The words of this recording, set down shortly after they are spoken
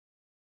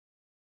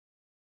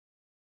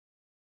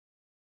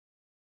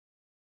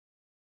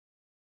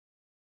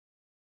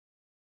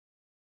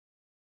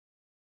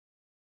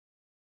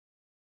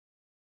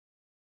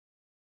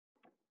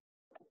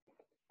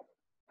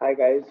Hi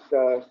guys,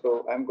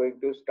 so I'm going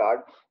to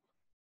start.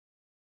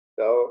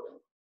 So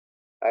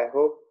I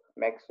hope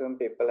maximum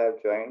people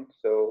have joined.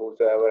 So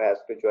whosoever has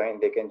to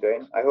join, they can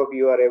join. I hope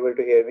you are able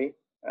to hear me.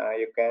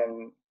 You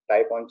can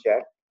type on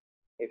chat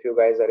if you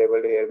guys are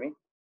able to hear me.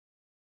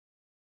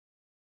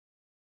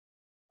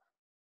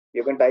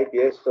 You can type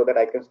yes so that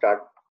I can start.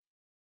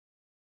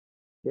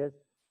 Yes,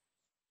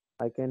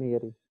 I can hear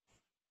you.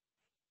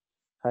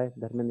 Hi,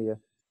 Dharmendra.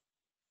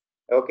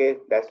 Okay,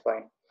 that's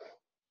fine.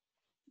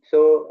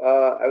 So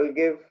I will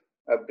give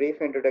a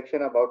brief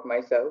introduction about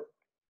myself.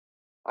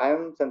 I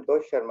am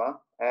Santosh Sharma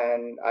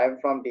and I am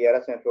from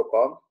DRS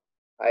Infocom.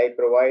 I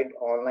provide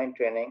online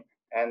training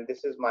and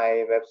this is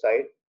my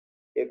website.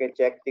 You can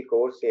check the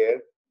course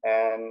here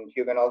and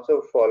you can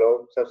also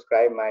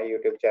subscribe my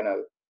YouTube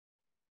channel.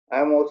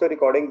 I'm also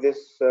recording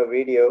this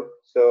video,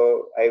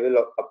 so I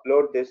will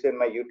upload this in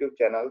my YouTube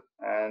channel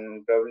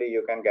and probably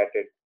you can get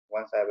it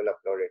once I will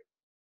upload it.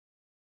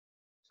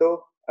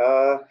 So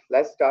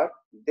let's start.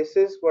 This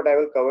is what I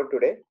will cover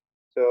today.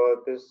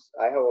 So this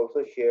I have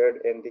also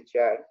shared in the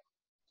chat.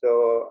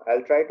 So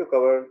I'll try to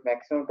cover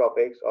maximum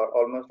topics or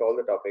almost all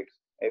the topics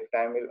if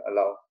time will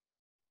allow.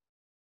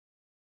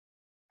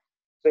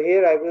 So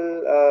here I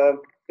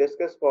will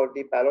discuss for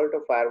the Palo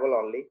Alto firewall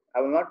only.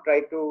 I will not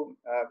try to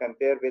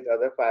compare with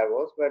other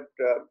firewalls, but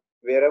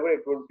wherever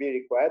it would be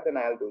required, then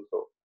I'll do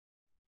so.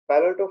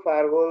 Palo Alto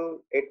firewall,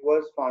 it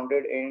was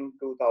founded in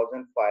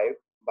 2005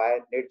 by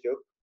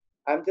NetJook.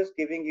 I'm just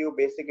giving you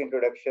basic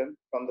introduction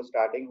from the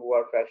starting. Who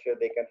are fresher,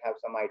 they can have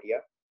some idea.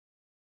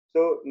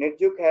 So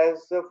NetJook has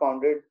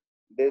founded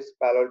this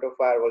Palo Alto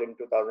firewall in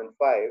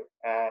 2005,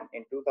 and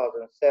in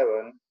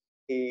 2007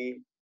 he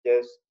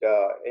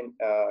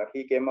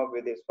he came up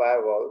with his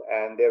firewall,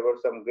 and there were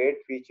some great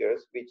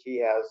features which he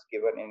has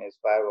given in his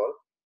firewall,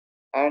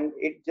 and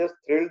it just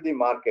thrilled the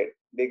market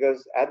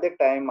because at the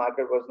time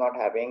market was not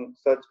having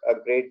such a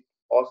great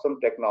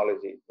awesome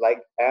technology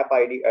like app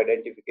ID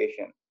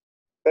identification.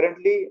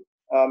 Currently,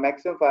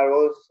 maximum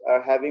firewalls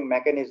are having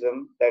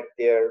mechanism that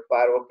their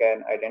firewall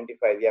can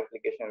identify the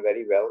application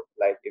very well.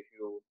 Like if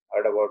you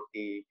heard about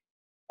the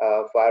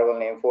firewall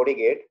name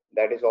FortiGate,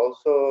 that is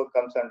also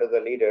comes under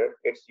the leader.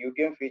 Its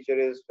UTM feature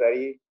is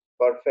very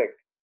perfect.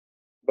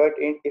 But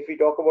if we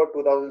talk about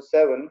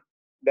 2007,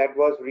 that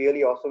was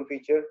really awesome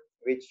feature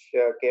which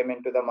came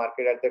into the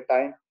market at the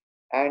time.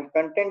 And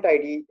content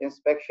ID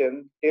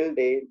inspection till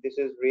date, this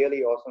is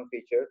really awesome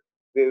feature.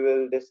 We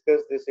will discuss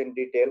this in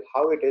detail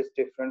how it is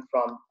different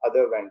from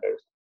other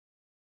vendors.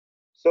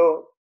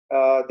 So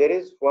there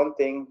is one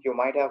thing you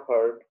might have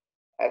heard,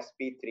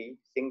 SP3,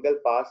 single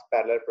pass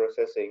parallel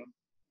processing.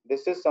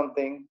 This is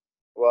something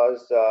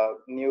was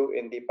new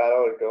in the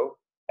Palo Alto,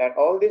 and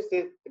all these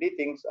three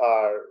things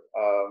are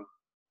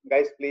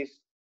guys. Please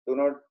do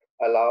not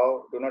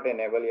do not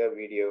enable your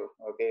video.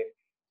 Okay,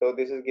 so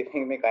this is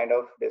giving me kind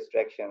of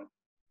distraction.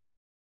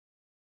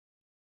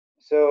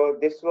 So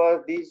these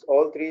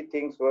all three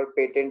things were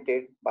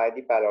patented by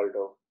the Palo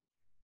Alto.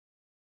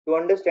 To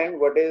understand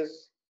what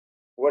is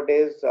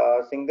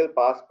single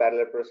pass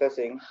parallel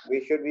processing,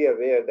 we should be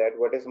aware that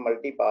what is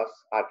multi-pass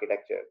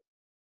architecture.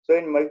 So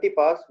in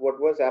multi-pass, what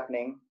was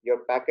happening, your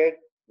packet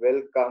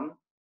will come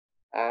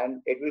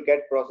and it will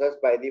get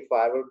processed by the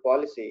firewall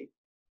policy.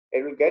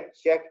 It will get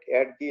checked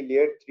at the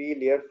layer 3,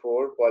 layer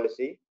 4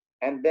 policy,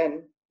 and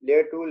then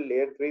layer 2,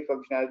 layer 3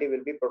 functionality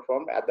will be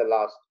performed at the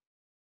last.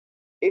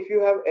 If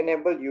you have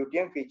enabled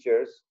UTM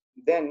features,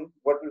 then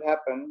what will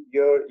happen,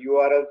 your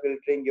URL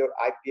filtering, your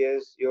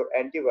IPS, your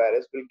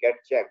antivirus will get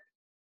checked,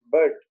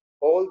 but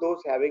all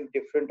those having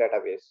different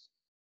database.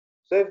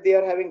 So if they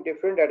are having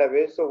different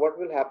database, so what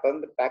will happen,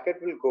 the packet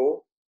will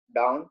go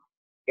down,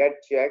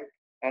 get checked,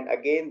 and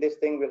again this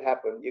thing will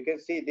happen. You can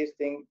see this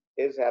thing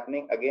is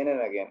happening again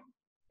and again.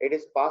 It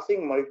is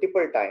passing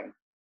multiple times.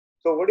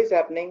 So what is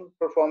happening,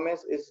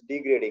 performance is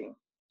degrading.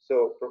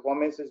 So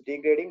performance is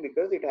degrading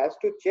because it has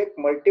to check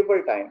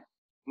multiple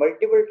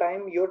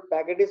time your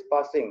packet is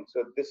passing.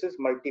 So this is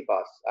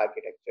multi-pass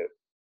architecture.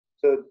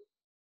 So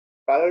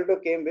Palo Alto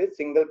came with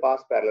single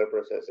pass parallel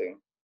processing.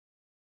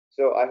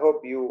 So I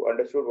hope you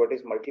understood what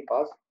is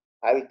multi-pass.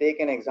 I will take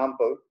an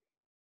example.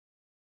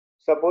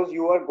 Suppose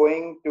you are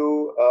going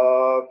to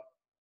a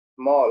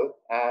mall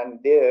and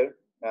there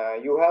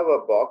you have a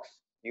box,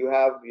 you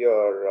have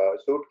your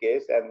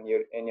suitcase, and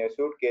in your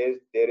suitcase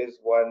there is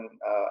one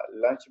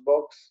lunch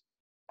box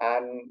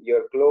and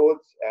your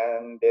clothes,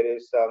 and there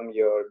is some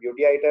your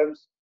beauty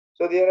items.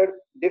 So there are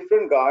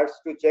different guards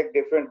to check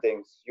different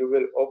things. You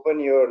will open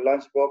your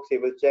lunch box, he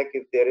will check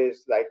if there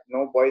is like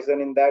no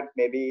poison in that.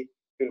 Maybe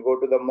you'll go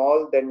to the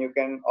mall, then you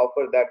can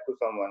offer that to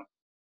someone.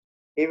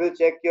 He will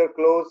check your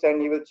clothes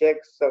and he will check,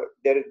 so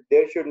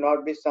there should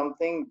not be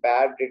something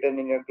bad written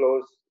in your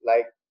clothes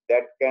like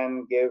that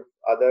can give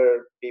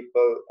other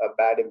people a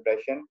bad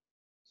impression.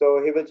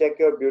 So he will check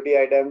your beauty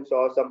items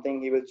or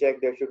something. He will check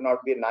there should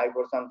not be a knife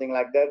or something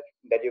like that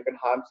that you can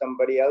harm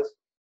somebody else.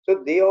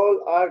 So they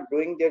all are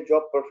doing their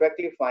job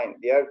perfectly fine.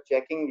 They are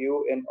checking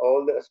you in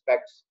all the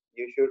aspects.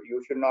 You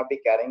should not be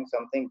carrying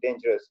something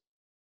dangerous.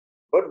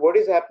 But what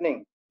is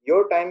happening,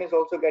 your time is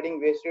also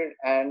getting wasted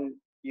and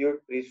your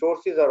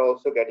resources are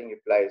also getting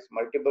utilized,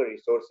 multiple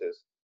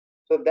resources.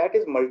 So that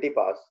is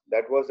multipass.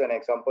 That was an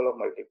example of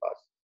multipass.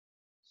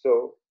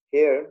 So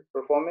here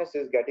performance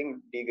is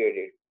getting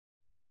degraded.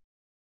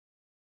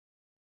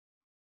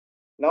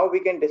 Now we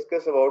can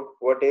discuss about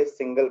what is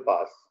single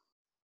pass.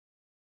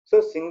 So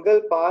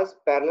single pass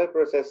parallel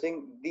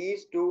processing,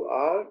 these two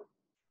are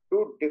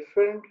two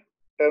different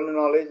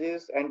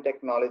terminologies and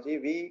technology.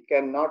 We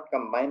cannot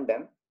combine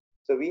them.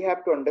 So we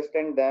have to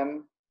understand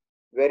them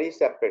very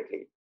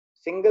separately.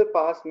 Single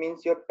pass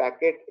means your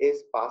packet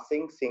is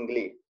passing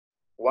singly,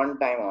 one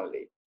time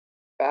only.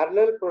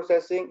 Parallel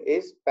processing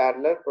is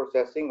parallel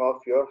processing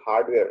of your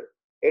hardware.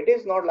 It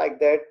is not like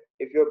that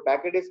if your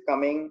packet is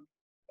coming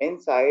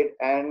inside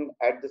and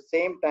at the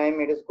same time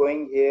it is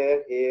going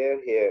here,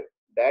 here, here.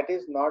 That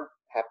is not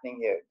happening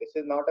here. This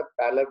is not a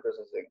parallel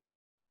processing.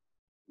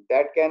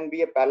 That can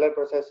be a parallel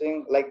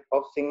processing like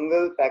of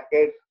single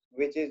packet,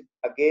 which is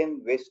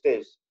again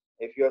wastage.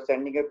 If you are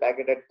sending a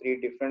packet at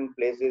 3 different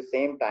places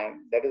same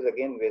time, that is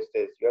again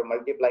wastage. You are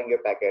multiplying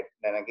your packet,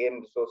 then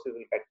again resources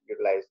will get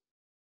utilized.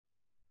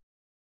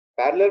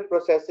 Parallel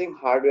processing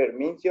hardware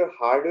means your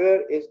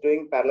hardware is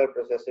doing parallel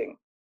processing.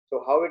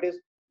 So how it is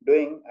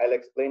doing, I'll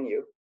explain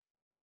you.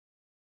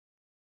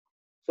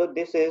 So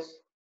this is,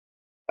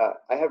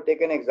 I have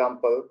taken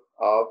example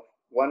of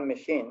one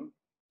machine.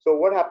 So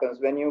what happens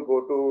when you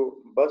go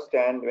to bus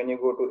stand, when you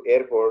go to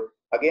airport,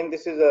 again,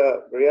 this is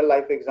a real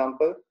life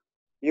example.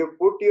 You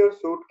put your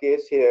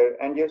suitcase here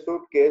and your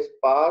suitcase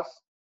pass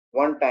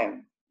one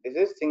time. This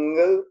is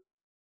single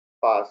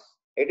pass.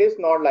 It is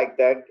not like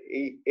that.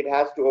 It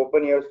has to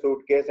open your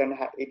suitcase and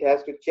it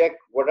has to check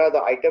what are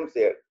the items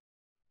there.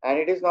 And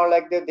it is not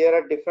like that there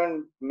are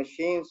different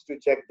machines to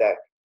check that.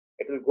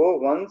 It will go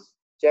once,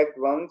 checked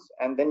once,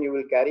 and then you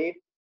will carry it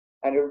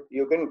and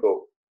you can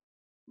go.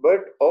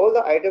 But all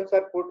the items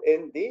are put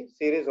in the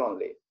series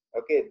only.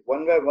 Okay,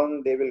 one by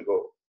one they will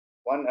go.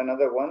 One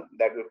another one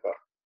that will come.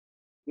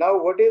 Now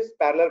what is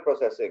parallel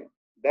processing?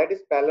 That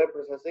is parallel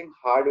processing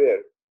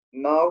hardware.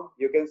 Now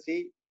you can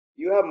see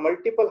you have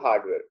multiple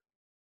hardware.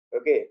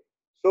 Okay,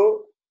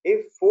 so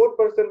if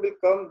 4-person will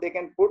come, they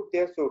can put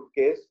their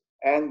suitcase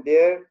and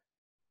their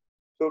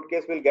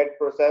suitcase will get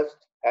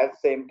processed at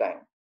same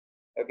time.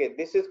 Okay,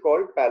 this is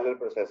called parallel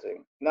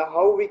processing. Now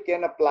how we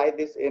can apply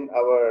this in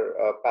our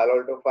Palo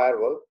Alto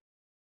firewall?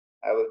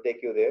 I will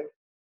take you there.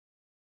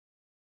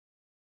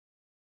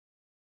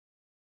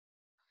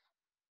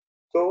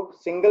 So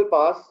single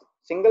pass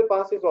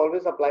is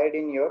always applied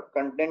in your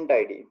content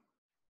ID.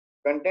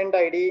 Content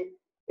ID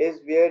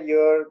is where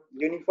your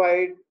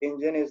unified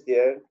engine is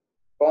there,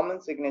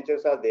 common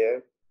signatures are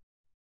there,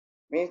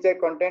 means that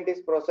content is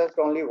processed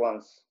only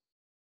once.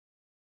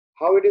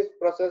 How it is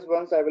processed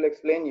once, I will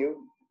explain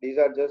you. These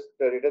are just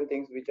written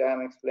things which I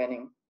am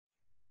explaining.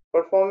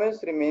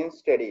 Performance remains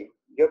steady.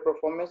 Your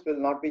performance will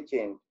not be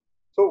changed.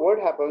 So what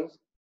happens?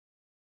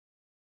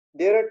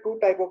 There are two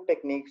types of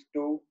techniques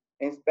to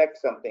inspect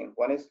something.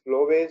 One is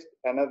flow-based,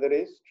 another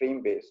is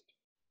stream-based.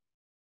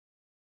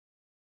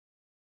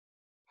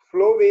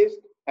 One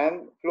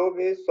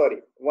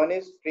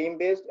is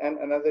stream-based and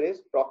another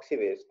is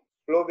proxy-based.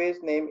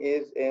 Flow-based name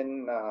is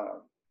in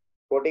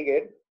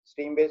FortiGate.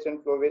 Stream-based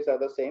and flow-based are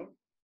the same.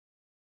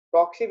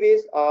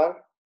 Proxy-based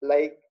are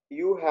like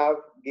you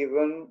have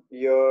given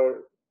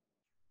your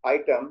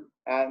item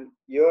and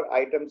your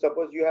item,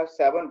 suppose you have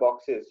 7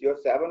 boxes, your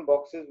 7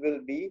 boxes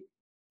will be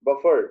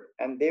buffered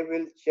and they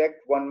will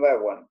check one by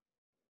one.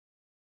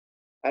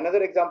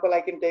 Another example I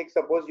can take,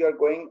 suppose you are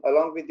going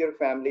along with your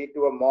family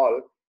to a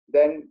mall,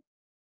 then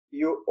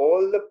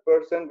all the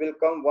person will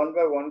come one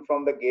by one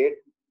from the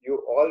gate.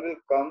 You all will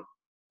come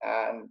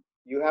and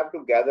you have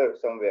to gather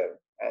somewhere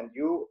and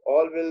you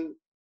all will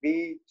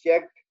be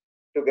checked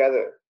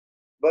together.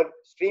 But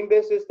stream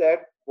based is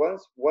that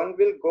once one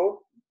will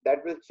go,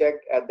 that will check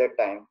at that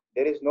time.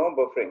 There is no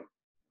buffering.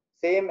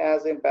 Same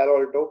as in Palo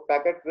Alto,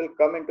 packet will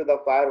come into the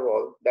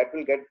firewall, that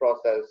will get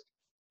processed,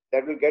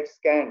 that will get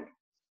scanned,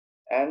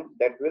 and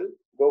that will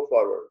go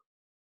forward.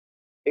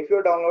 If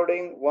you're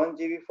downloading 1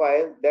 GB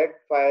file, that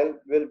file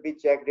will be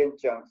checked in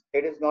chunks.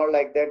 It is not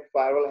like that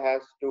firewall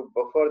has to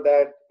buffer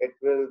that, it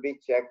will be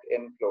checked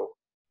in flow.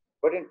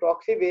 But in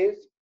proxy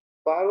based,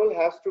 firewall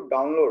has to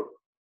download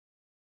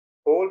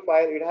whole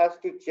file, it has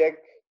to check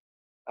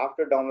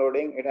after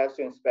downloading, it has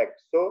to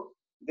inspect. So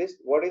this,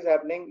 what is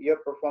happening, your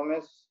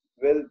performance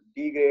will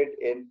degrade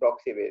in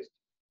proxy based.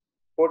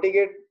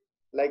 FortiGate,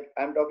 like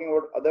I'm talking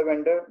about other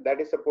vendor that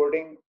is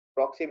supporting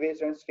proxy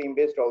based and stream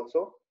based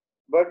also,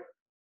 but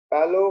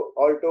Palo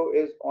Alto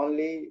is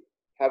only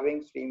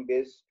having stream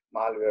based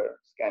malware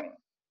scanning.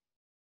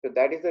 So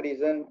that is the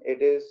reason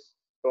it is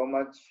so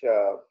much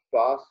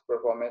fast,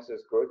 performance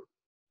is good.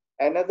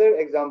 Another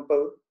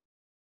example,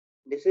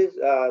 this is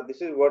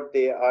what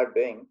they are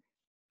doing,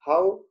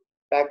 how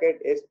packet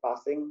is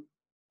passing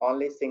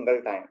only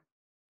single time.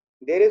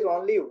 There is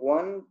only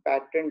one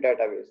pattern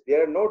database.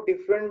 There are no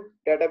different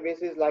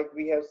databases like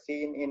we have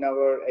seen in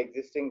our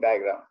existing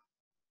diagram.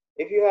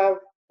 If you have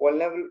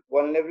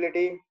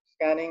vulnerability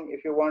scanning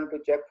if you want to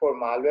check for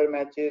malware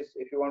matches,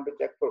 if you want to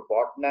check for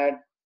botnet,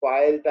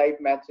 file type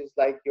matches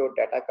like your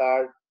data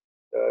card,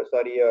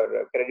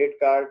 your credit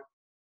card,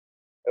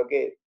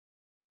 okay,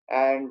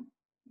 and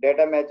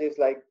data matches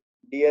like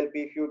DLP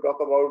if you talk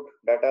about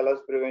data loss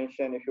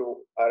prevention, if you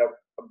are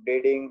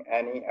updating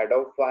any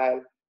Adobe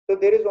file. So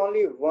there is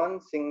only one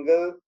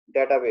single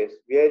database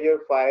where your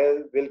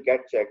file will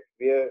get checked,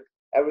 where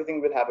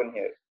everything will happen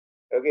here.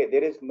 Okay,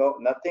 there is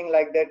nothing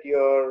like that.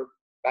 Your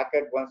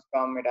packet once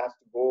come, it has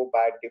to go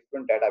by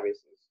different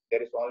databases.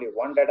 There is only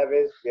one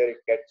database where it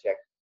gets checked.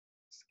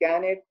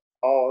 Scan it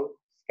all,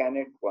 scan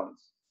it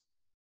once.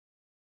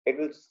 It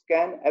will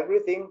scan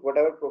everything,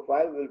 whatever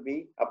profile will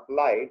be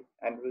applied,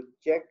 and will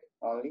check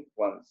only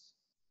once.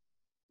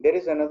 There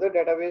is another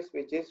database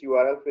which is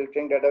URL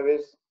filtering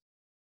database.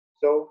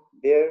 So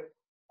there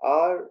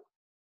are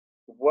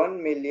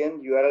 1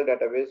 million URL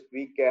database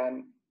we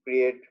can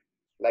create,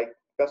 like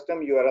custom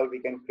URL we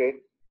can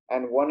create,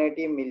 and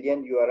 180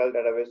 million URL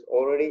database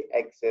already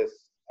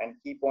exists and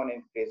keep on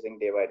increasing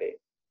day by day.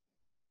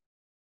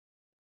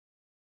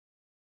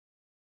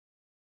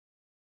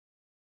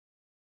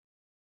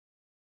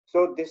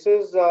 So this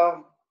is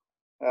the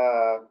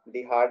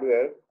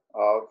hardware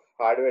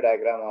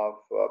diagram of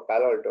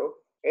Palo Alto.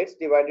 It's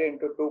divided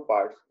into two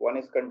parts. One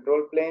is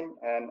control plane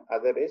and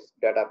other is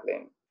data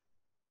plane.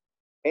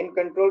 In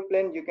control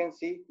plane, you can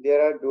see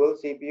there are dual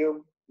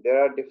CPU,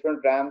 there are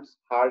different RAMs,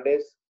 hard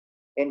disks.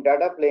 In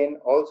data plane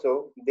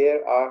also,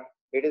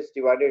 it is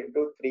divided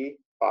into three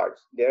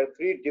parts. There are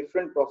three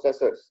different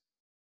processors.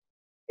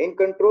 In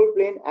control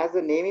plane, as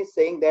the name is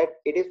saying that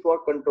it is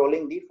for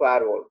controlling the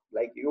firewall.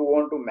 Like you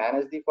want to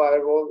manage the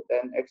firewall,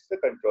 then it's the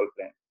control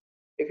plane.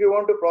 If you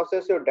want to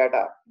process your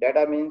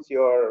data means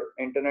your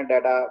internet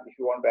data, if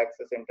you want to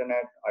access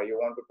internet or you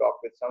want to talk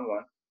with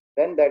someone,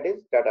 then that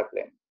is data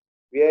plane.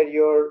 Where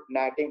your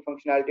NATing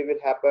functionality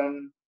will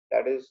happen,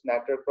 that is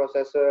network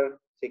processor,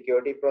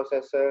 security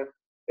processor,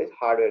 is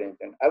hardware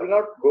engine. I will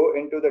not go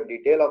into the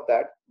detail of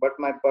that, but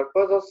my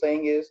purpose of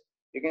saying is,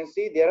 you can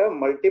see there are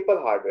multiple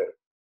hardware.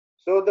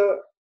 So the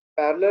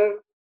parallel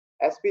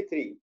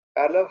SP3,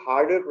 parallel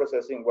hardware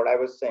processing, what I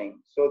was saying.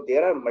 So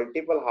there are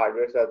multiple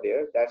hardwares are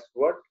there. That's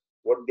what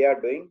they are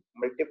doing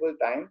multiple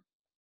time.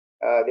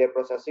 They are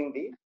processing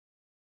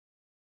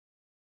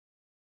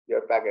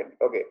your packet.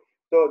 Okay.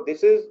 So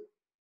this is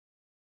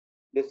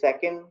the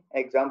second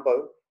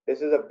example.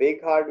 This is a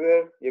big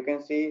hardware. You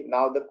can see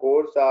now the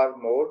cores are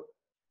more.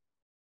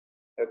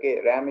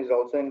 Okay. RAM is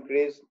also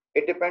increased.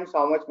 It depends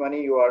how much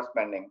money you are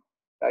spending.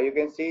 Now you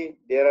can see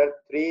there are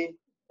three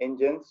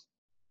engines.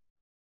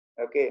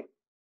 Okay,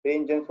 3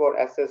 engines for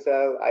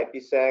SSL,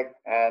 IPsec,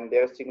 and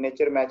their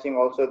signature matching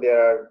also.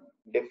 There are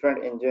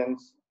different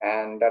engines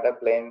and data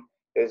plane.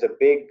 There's a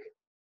big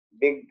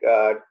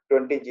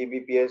 20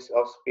 Gbps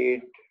of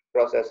speed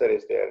processor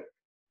is there.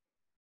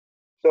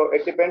 So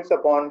it depends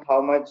upon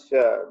how much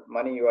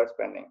money you are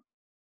spending.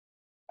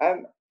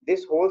 And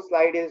this whole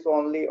slide is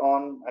only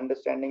on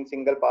understanding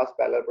single pass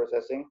parallel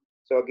processing.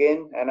 So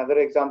again, another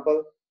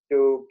example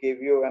to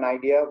give you an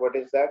idea what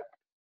is that.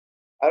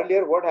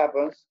 Earlier, what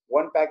happens?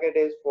 One packet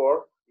is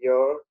for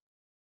your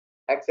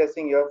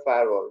accessing your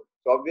firewall.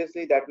 So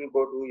obviously that will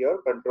go to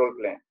your control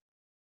plane.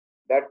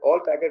 That all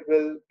packet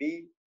will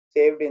be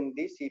saved in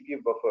the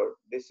CPU buffer.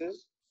 This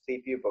is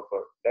CPU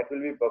buffer. That will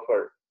be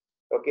buffered.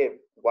 Okay.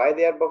 Why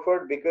they are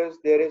buffered? Because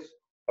there is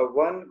a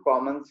one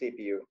common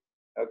CPU.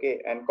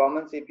 Okay. And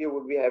common CPU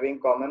would be having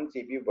common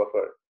CPU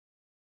buffer.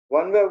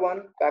 One by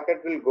one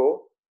packet will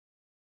go.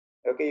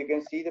 Okay. You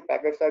can see the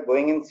packets are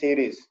going in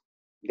series.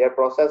 They are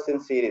processed in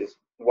series.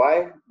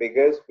 Why?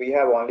 Because we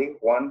have only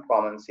one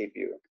common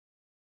CPU.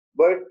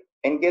 But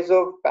in case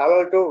of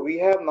Palo Alto, we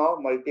have now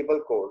multiple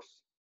cores.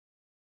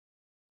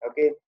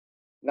 Okay.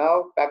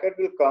 Now packet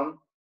will come.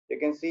 You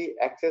can see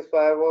access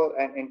firewall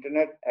and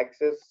internet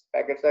access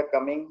packets are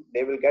coming.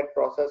 They will get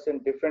processed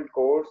in different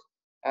cores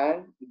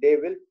and they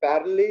will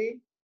parallelly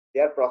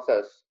they are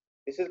processed.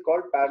 This is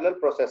called parallel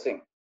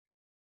processing.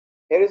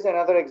 Here is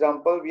another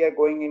example. We are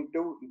going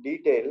into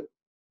detail.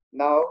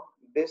 Now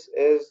this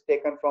is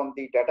taken from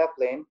the data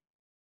plane.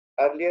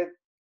 Earlier,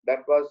 that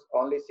was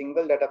only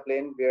single data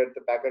plane where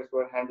the packets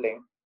were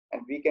handling,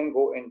 and we can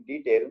go in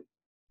detail.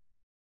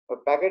 A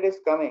packet is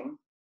coming,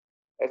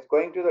 it's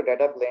going to the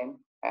data plane,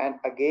 and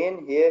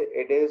again here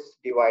it is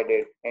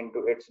divided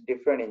into its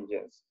different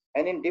engines.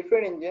 And in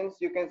different engines,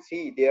 you can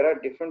see there are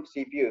different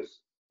CPUs,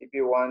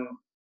 CPU1,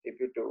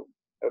 CPU2,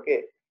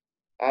 okay?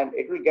 And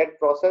it will get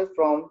processed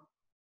from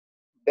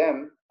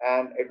them,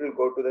 and it will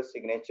go to the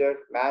signature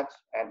match,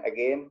 and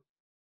again,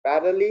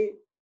 parallelly,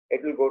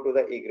 it will go to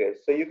the egress.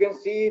 So you can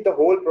see the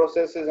whole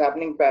process is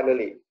happening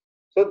parallelly.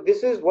 So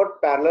this is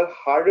what parallel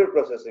hardware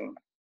processing.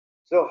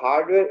 So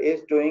hardware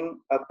is doing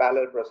a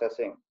parallel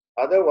processing.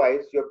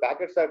 Otherwise, your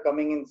packets are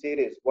coming in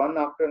series. One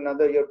after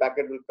another, your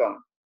packet will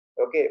come.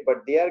 Okay,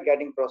 but they are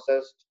getting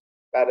processed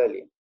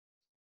parallelly.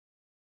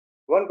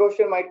 One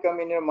question might come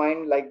in your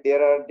mind, like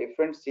there are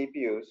different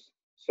CPUs.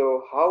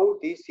 So how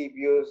these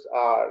CPUs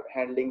are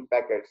handling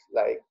packets?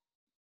 Like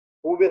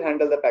who will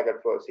handle the packet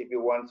first,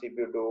 CPU1,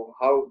 CPU2,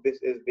 how this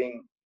is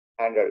being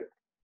handled.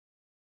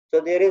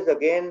 So there is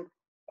again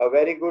a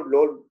very good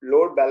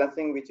load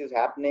balancing which is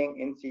happening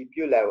in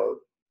CPU level.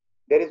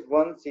 There is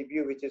one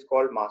CPU which is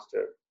called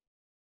master,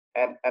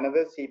 and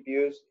another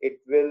CPUs, it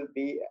will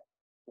be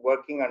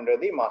working under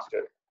the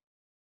master.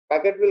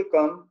 Packet will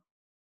come.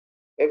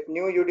 If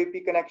new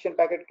UDP connection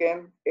packet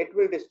came, it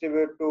will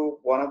distribute to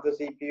one of the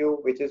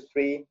CPU which is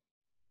free.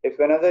 If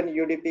another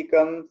UDP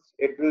comes,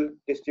 it will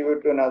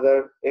distribute to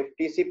another. If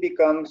TCP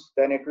comes,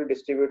 then it will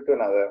distribute to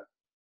another.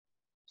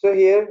 So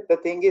here the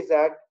thing is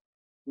that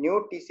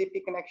new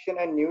TCP connection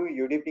and new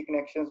UDP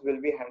connections will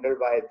be handled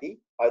by the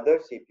other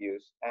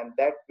CPUs, and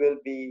that will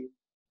be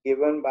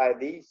given by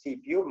the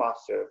CPU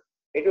master.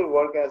 It will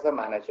work as a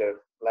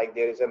manager, like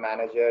there is a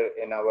manager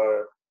in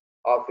our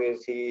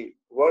office.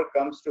 Work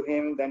comes to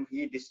him, then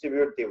he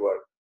distributes the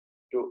work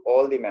to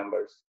all the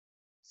members.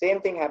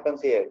 Same thing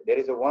happens here. There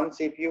is a one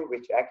CPU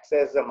which acts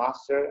as a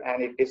master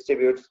and it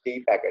distributes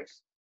the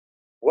packets.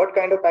 What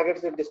kind of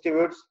packets it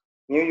distributes?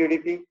 New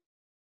UDP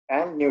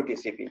and new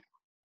TCP.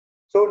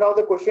 So now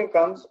the question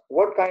comes,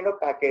 what kind of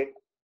packet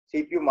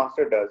CPU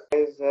master does?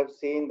 You guys have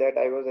seen that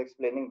I was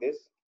explaining this.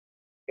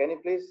 Can you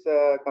please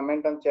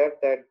comment on chat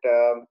that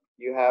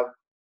you have,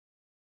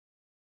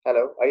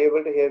 hello, are you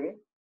able to hear me?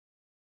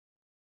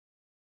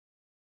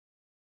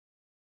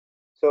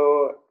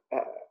 So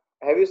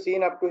have you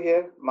seen up to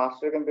here,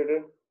 master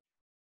computer?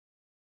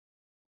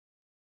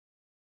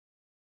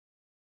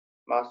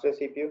 Master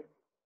CPU?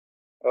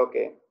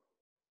 Okay.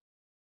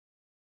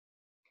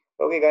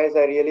 Okay guys,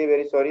 I really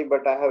very sorry,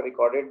 but I have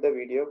recorded the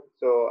video,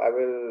 so I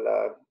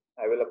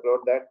will upload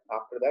that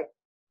after that.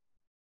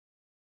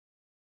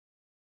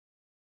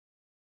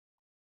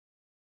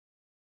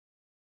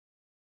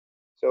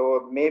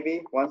 So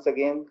maybe once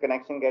again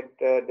connection get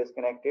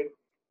disconnected.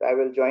 So I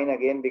will join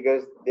again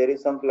because there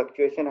is some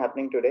fluctuation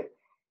happening today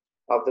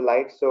of the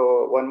light.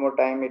 So one more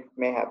time it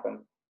may happen.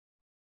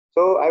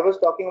 So I was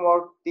talking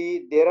about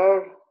there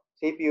are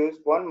CPUs,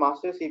 one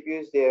master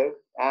CPU is there,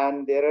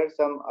 and there are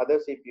some other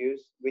CPUs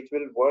which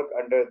will work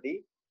under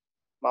the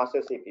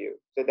master CPU.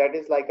 So that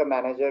is like a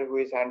manager who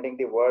is handing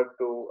the work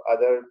to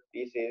other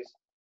PCs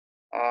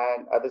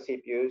and other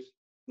CPUs.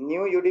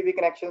 New UDP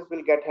connections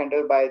will get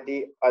handled by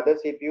the other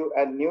CPU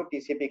and new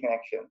TCP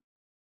connection.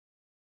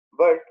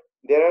 But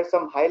there are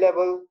some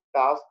high-level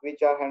tasks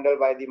which are handled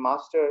by the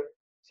master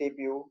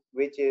CPU,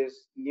 which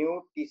is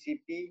new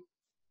TCP,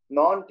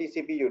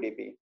 non-TCP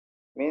UDP.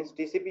 Means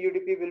TCP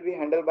UDP will be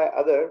handled by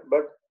other,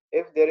 but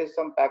if there is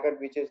some packet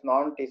which is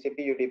non-TCP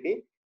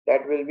UDP,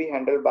 that will be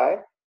handled by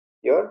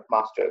your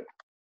master.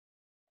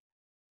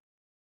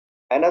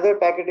 Another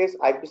packet is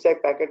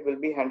IPsec packet will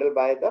be handled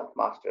by the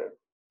master.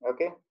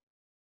 Okay.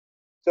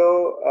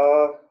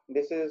 So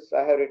this is,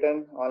 I have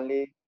written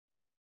only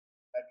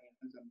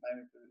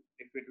sometime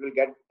if it will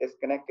get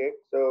disconnected.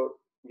 So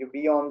you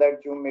be on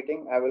that Zoom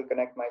meeting, I will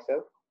connect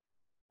myself.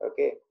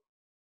 Okay.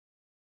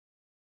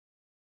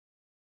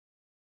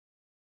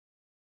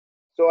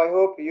 So I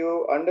hope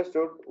you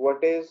understood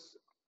what is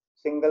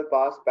single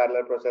pass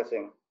parallel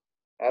processing.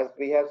 As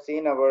we have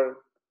seen our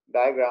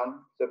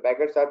diagram, so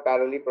packets are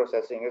parallelly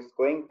processing, it's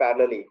going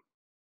parallelly.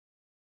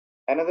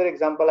 Another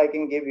example I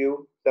can give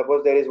you,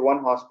 suppose there is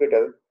one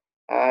hospital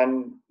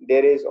and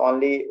there is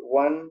only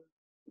one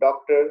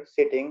doctor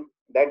sitting.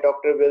 That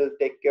doctor will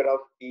take care of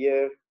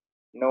ear,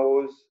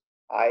 nose,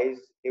 eyes,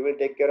 he will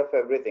take care of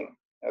everything.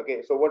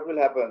 Okay, so what will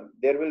happen?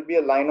 There will be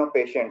a line of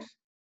patients.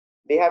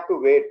 They have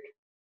to wait.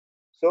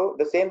 So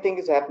the same thing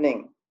is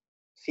happening.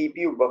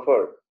 CPU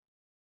buffer,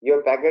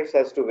 your packets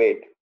has to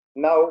wait.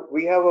 Now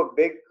we have a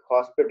big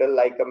hospital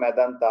like a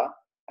Medanta,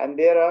 and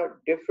there are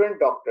different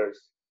doctors,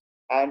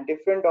 and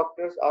different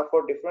doctors are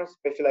for different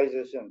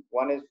specialization.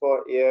 One is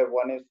for ear,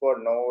 one is for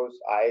nose,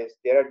 eyes.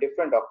 There are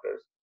different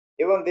doctors.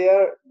 Even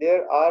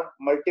there are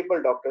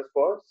multiple doctors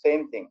for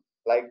same thing,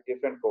 like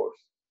different codes.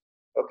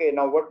 Okay,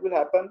 now what will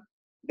happen?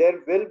 There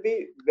will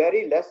be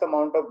very less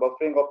amount of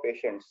buffering of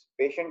patients.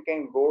 Patient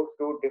can go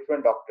to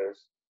different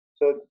doctors.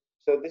 So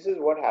this is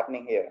what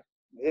happening here.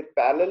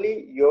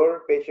 Parallelly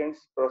your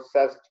patients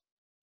processed,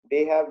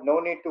 they have no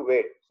need to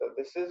wait. So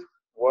this is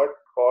what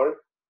called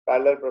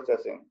parallel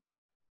processing.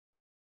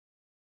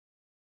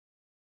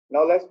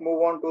 Now let's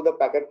move on to the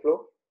packet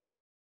flow.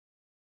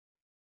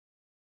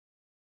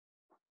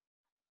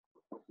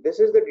 This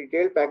is the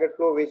detailed packet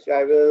flow which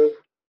I will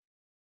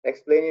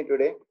explain you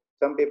today.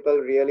 Some people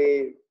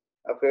really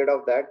afraid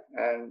of that,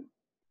 and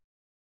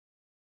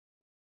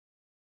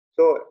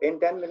so in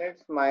 10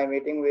 minutes my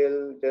meeting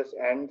will just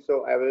end,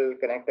 so I will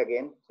connect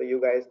again so you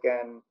guys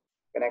can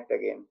connect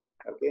again.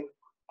 Okay.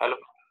 Hello.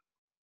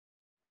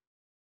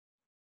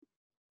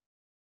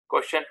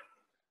 Question.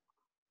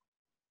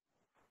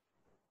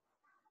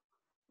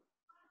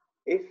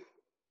 If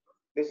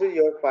this is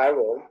your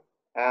firewall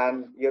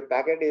and your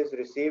packet is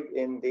received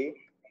in the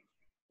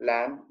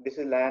LAN, this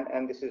is LAN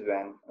and this is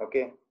WAN.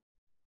 Okay.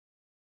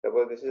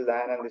 Suppose this is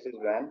LAN and this is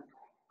WAN.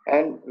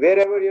 And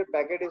wherever your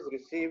packet is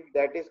received,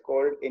 that is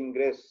called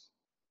ingress.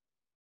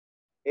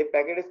 If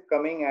packet is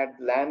coming at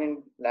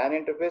LAN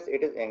interface,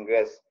 it is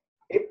ingress.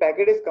 If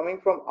packet is coming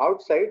from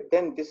outside,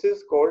 then this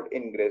is called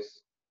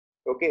ingress.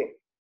 Okay.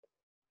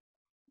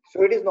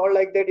 So it is not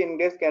like that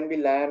ingress can be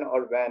LAN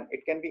or WAN.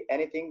 It can be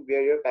anything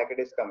where your packet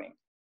is coming.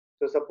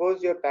 So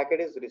suppose your packet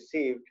is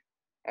received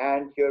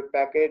and your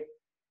packet,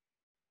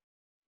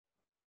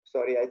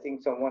 sorry, I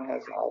think someone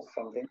has asked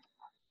something.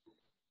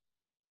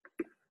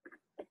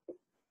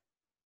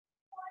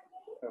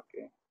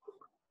 Okay.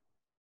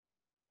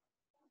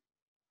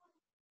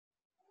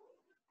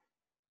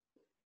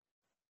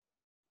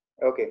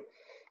 Okay.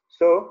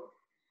 So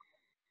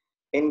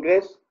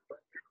ingress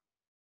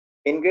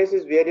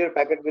is where your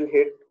packet will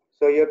hit.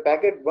 So your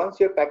packet, once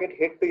your packet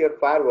hit to your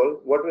firewall,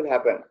 what will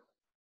happen?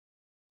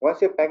 Once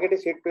your packet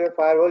is hit to your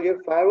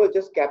firewall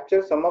just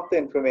captures some of the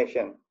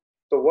information.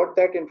 So what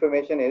that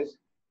information is,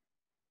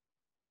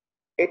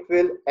 it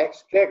will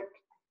extract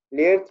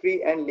layer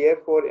 3 and layer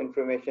 4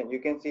 information.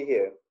 You can see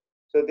here.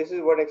 So this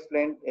is what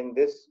explained in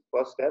this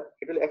first step.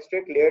 It will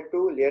extract layer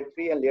 2, layer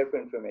 3 and layer 4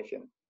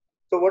 information.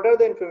 So what are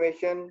the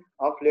information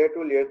of layer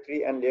 2, layer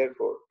 3 and layer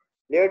 4?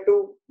 Layer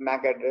 2,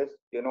 MAC address,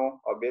 you know,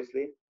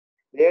 obviously.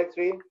 Layer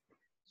 3,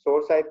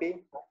 source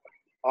IP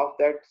of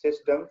that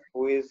system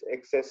who is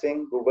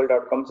accessing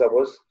google.com.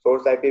 Suppose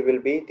source IP will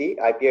be the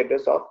IP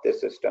address of this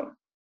system.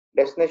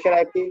 Destination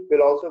IP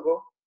will also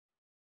go.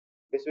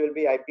 This will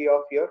be IP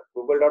of your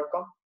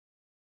google.com.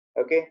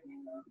 Okay.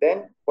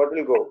 Then what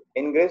will go?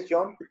 Ingress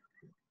zone.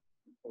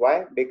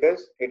 Why?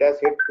 Because it has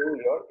hit to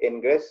your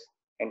ingress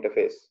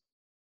interface.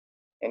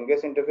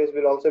 Ingress interface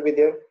will also be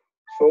there.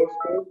 Source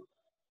port,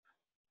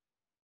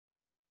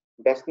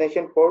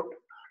 destination port.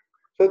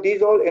 So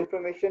these all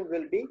information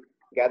will be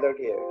gathered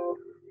here.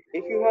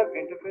 If you have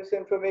interface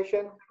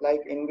information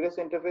like ingress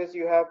interface,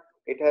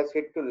 it has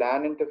hit to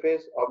LAN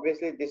interface.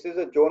 Obviously, this is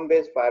a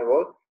zone-based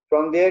firewall.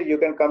 From there, you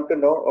can come to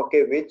know,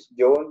 okay, which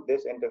zone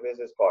this interface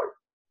is called.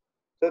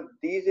 So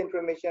these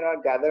information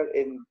are gathered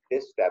in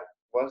this step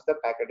once the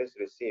packet is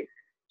received.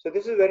 So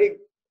this is very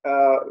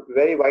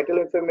vital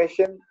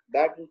information.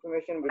 That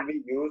information will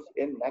be used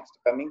in next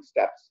coming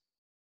steps.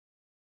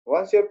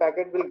 Once your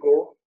packet will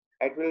go,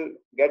 it will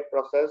get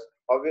processed.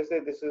 Obviously,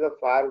 this is a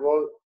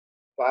firewall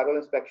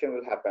inspection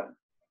will happen.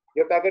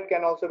 Your packet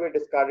can also be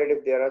discarded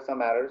if there are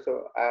some errors.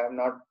 So I am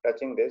not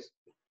touching this.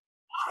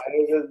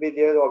 Errors will be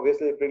there.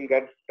 Obviously, it will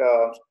get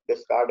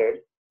discarded.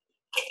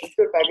 If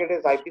your packet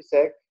is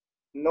IPsec,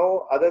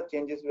 no other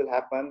changes will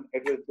happen.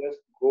 It will just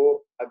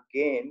go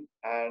again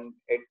and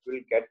it will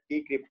get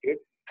decrypted.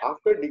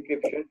 After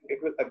decryption,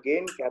 it will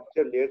again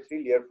capture layer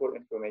 3, layer 4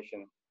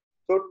 information.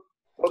 So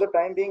for the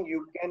time being,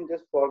 you can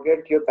just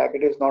forget your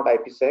packet is not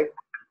IPsec.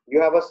 You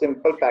have a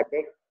simple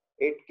packet.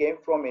 It came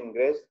from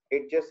ingress.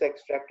 It just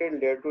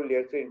extracted layer 2,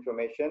 layer 3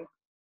 information,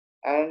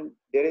 and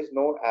there is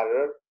no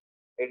error.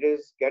 It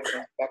is get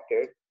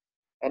inspected.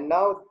 And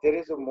now there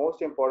is a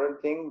most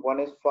important thing. One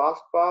is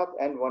fast path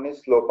and one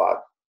is slow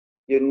path.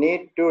 You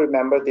need to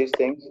remember these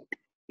things.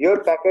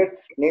 Your packet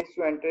needs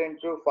to enter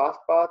into fast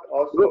path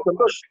or slow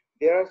path.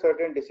 There are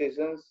certain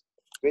decisions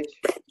which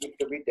need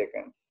to be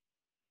taken.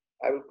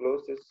 I will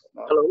close this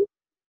now. Hello.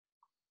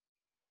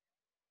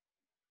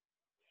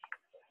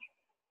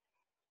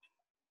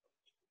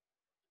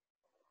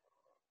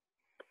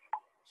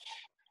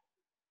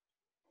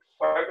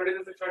 What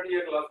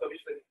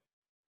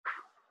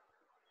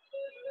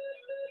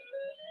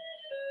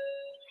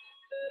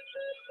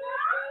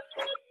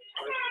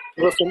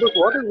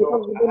is the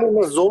difference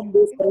between a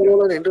zone-based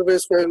firewall and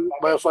interface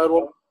by a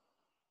firewall?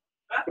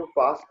 To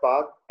fast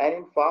path, and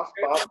in fast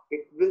path,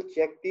 it will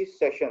check the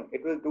session.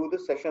 It will do the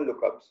session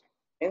lookups.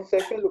 In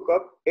session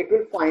lookup, it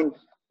will find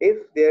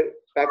if their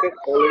packet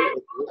already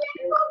exists.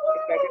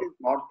 If packet is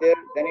not there,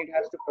 then it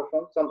has to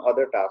perform some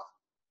other task.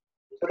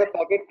 So the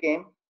packet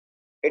came,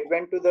 it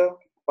went to the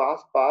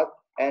fast path,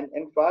 and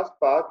in fast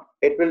path,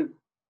 it will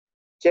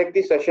check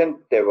the session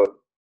table.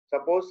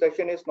 Suppose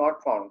session is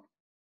not found.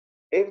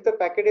 If the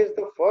packet is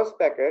the first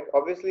packet,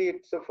 obviously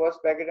it's the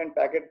first packet and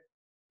packet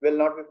will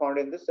not be found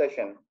in this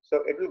session.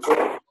 So it will go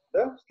to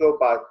the slow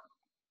path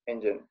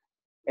engine.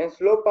 In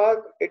slow path,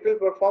 it will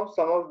perform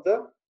some of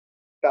the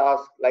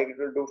tasks, like it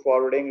will do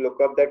forwarding,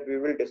 lookup, that we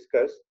will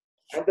discuss.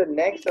 And the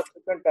next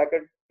subsequent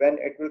packet, when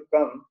it will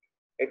come,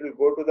 it will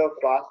go to the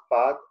fast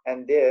path,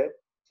 and there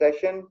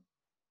session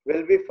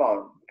will be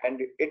found, and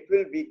it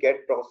will be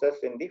get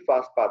processed in the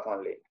fast path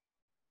only.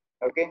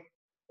 Okay.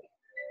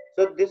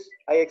 So this,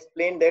 I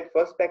explained that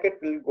first packet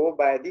will go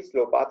by the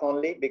slow path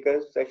only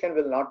because session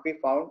will not be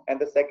found, and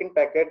the second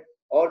packet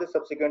or the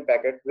subsequent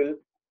packet will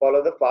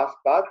follow the fast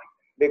path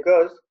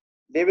because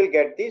they will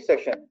get the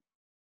session.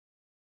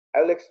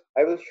 I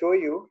will show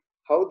you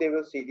how they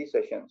will see the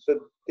session. So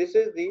this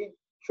is the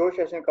show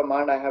session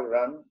command I have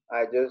run.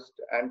 I just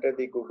entered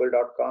the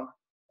google.com.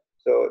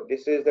 So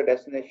this is the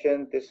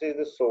destination. This is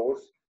the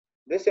source.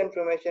 This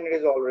information it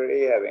is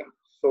already having.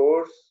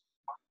 Source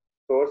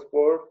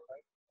port.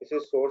 This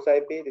is source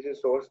IP. This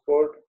is source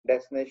port.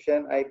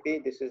 Destination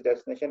IP. This is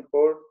destination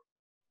port.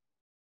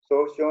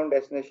 Source zone,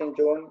 destination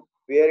zone,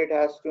 where it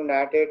has to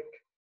NAT it,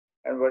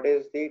 and what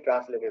is the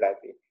translated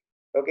IP.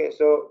 Okay,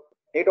 so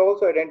it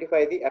also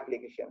identifies the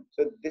application.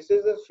 So this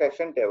is a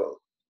session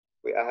table.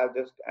 I have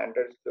just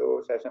entered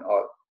to session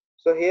all.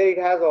 So here it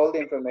has all the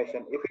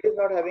information. If it is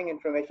not having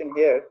information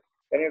here,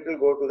 then it will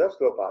go to the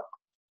slow path.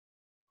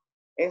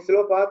 In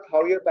slow path,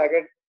 how your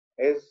packet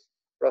is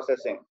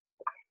processing.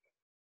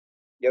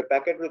 Your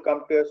packet will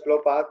come to a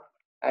slow path,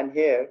 and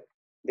here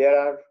there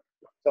are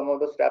some of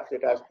the steps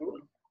it has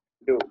to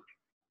do.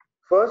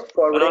 First,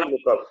 forwarding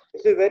lookup.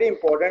 This is a very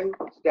important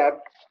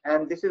step,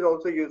 and this is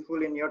also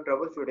useful in your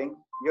troubleshooting.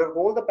 Your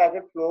whole the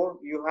packet flow,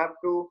 you have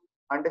to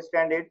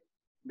understand it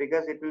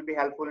because it will be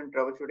helpful in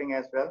troubleshooting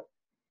as well.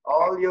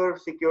 All your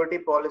security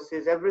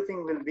policies,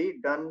 everything will be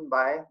done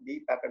by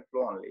the packet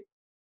flow only.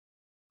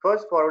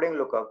 First, forwarding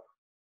lookup.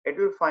 It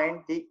will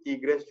find the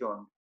egress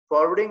zone.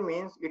 Forwarding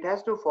means it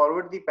has to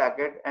forward the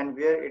packet, and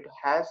where it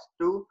has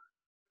to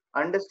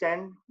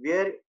understand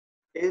where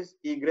is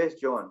egress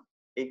zone,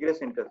 egress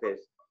interface.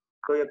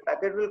 So your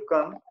packet will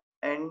come,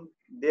 and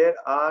there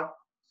are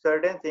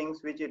certain things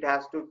which it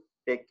has to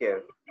take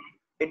care.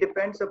 It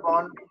depends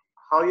upon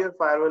how your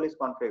firewall is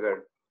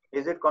configured.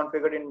 Is it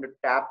configured in the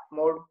tap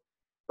mode?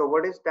 So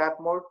what is tap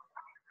mode?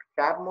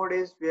 Tap mode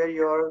is where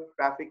your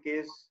traffic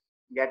is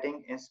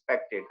getting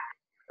inspected.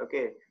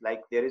 Okay,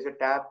 like there is a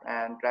tap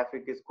and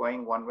traffic is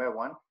going one by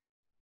one.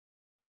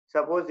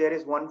 Suppose there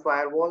is one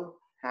firewall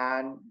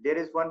and there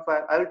is one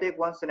fire. I'll take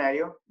one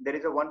scenario. There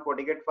is a 1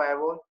 FortiGate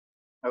firewall.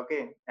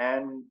 Okay,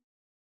 and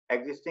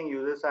existing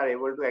users are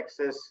able to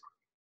access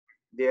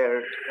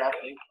their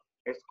traffic.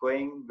 It's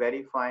going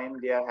very fine.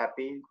 They are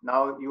happy.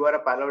 Now you are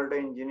a Palo Alto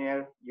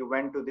engineer. You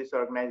went to this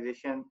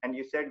organization and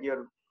you said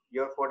your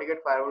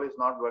FortiGate firewall is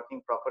not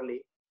working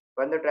properly.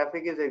 When the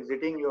traffic is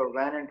exiting your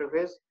WAN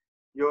interface,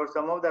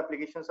 some of the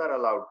applications are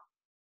allowed.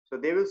 So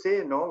they will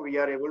say, no, we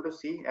are able to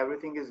see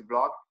everything is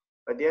blocked.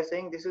 But they are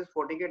saying this is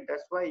FortiGate.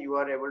 That's why you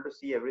are able to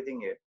see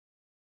everything here.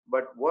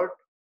 But what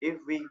if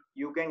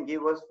you can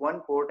give us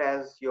one port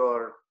as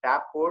your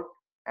tap port,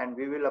 and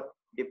we will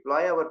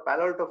deploy our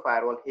Palo Alto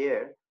firewall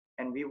here,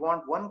 and we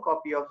want one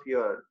copy of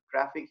your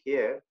traffic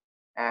here,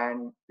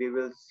 and we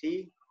will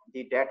see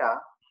the data,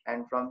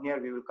 and from here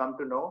we will come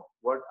to know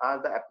what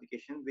are the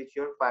applications which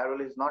your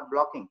firewall is not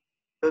blocking.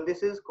 So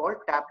this is called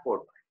tap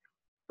port.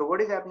 So what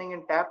is happening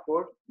in tap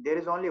port? There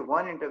is only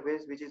one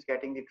interface which is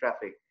getting the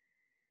traffic.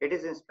 It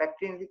is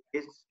inspecting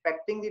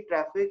the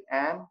traffic,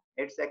 and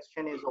its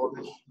action is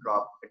always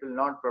dropped. It will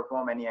not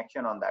perform any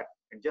action on that.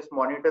 It just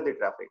monitor the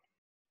traffic.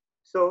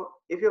 So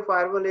if your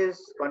firewall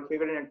is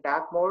configured in a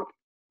tap mode,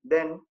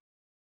 then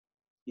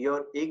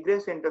your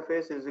egress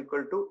interface is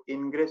equal to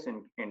ingress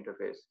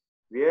interface.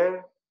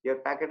 Where your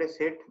packet is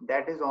hit,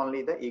 that is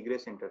only the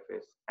egress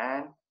interface,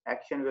 and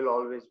action will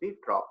always be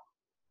dropped.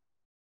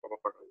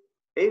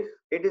 If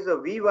it is a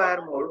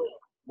vWire mode,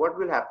 what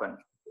will happen?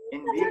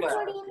 In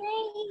vWire,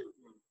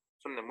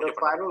 the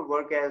firewall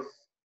work as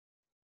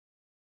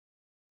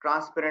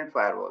transparent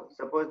firewall.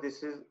 Suppose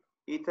this is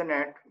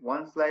Ethernet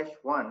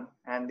 1/1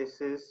 and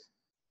this is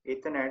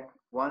Ethernet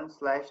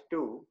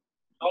 1/2.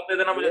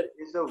 There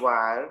is a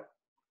wire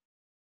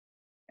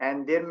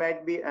and there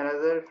might be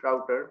another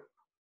router.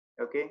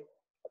 Okay,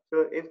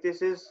 so if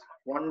this is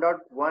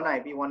 1.1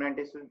 IP,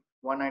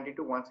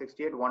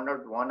 192.168,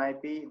 1.1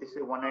 IP, this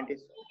is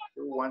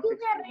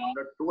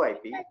 192.168.1.2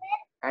 IP,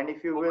 and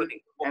if you will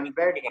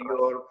embed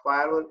your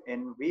firewall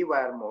in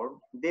vWire mode,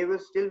 they will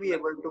still be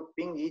able to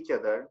ping each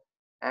other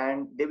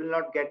and they will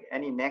not get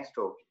any next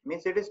hop.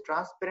 Means it is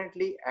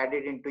transparently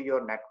added into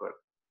your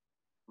network.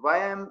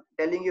 Why I'm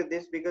telling you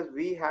this? Because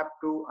we have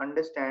to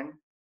understand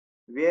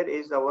where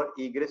is our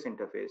egress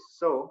interface.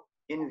 So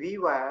in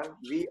vWire,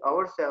 we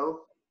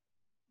ourselves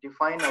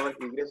define our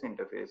egress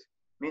interface.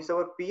 Means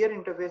our peer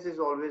interface is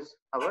always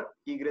our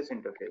egress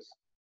interface.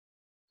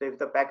 So if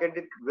the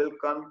packet will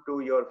come to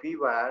your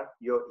vWire,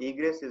 your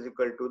egress is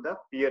equal to the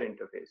peer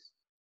interface.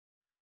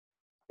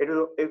 It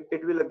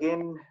will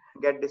again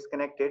get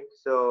disconnected.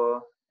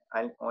 So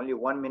only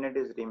 1 minute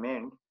is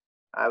remained.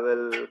 I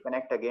will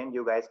connect again.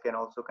 You guys can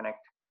also connect.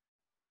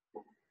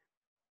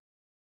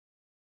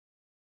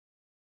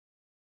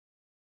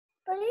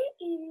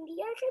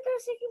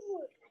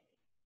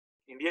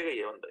 India का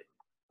ये बंदा है.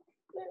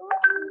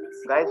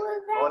 Guys,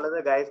 all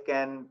other guys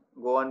can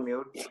go on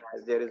mute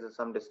as there is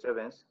some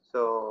disturbance.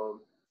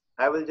 So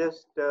I will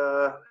just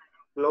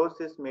close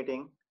this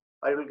meeting,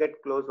 or it will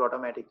get closed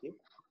automatically.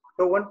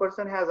 So one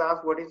person has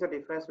asked what is the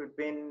difference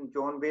between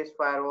zone-based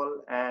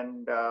firewall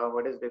and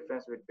what is the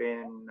difference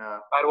between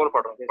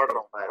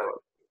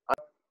firewall.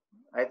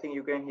 I think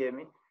you can hear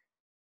me.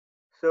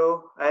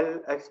 So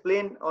I'll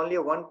explain only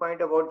one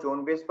point about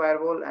zone-based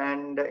firewall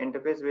and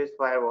interface-based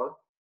firewall,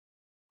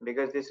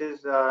 because this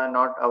is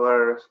not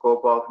our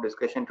scope of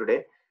discussion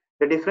today.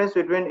 The difference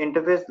between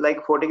interface,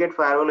 like FortiGate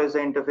firewall is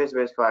an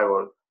interface-based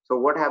firewall. So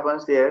what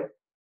happens there?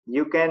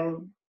 You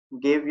can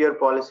give your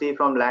policy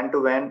from LAN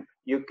to WAN.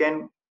 You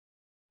can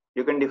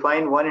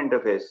define one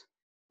interface,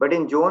 but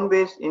in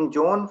zone-based,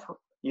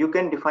 you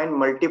can define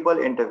multiple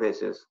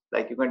interfaces.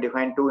 Like you can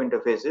define 2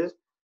 interfaces,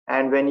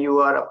 and when you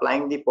are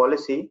applying the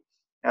policy,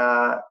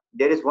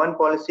 there is one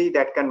policy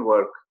that can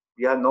work.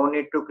 You have no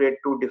need to create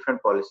two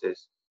different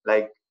policies.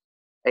 Like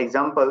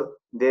example,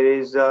 there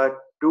is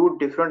two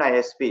different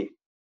ISP1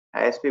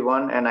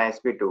 and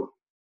ISP2.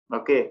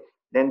 Okay,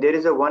 then there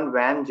is a one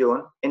WAN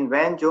zone. In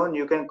WAN zone,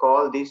 you can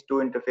call these two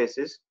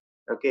interfaces.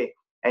 Okay,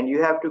 and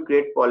you have to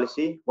create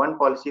one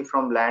policy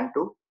from LAN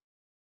to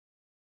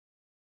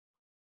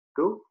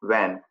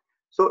WAN.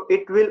 So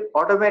it will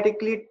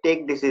automatically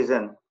take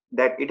decision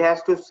that it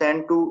has to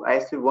send to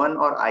ISP1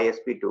 or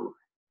ISP2.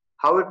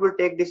 How it will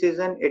take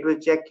decision? It will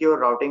check your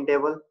routing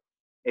table.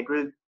 It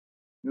will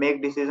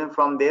make decision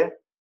from there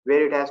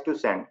where it has to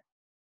send.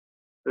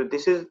 So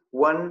this is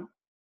one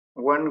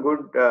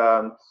good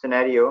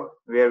scenario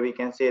where we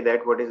can say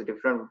that what is the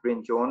difference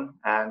between zone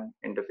and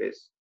interface.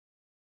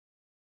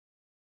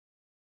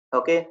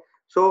 Okay,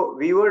 so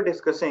we were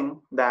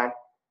discussing that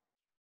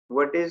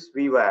what is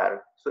vWire.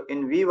 So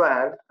in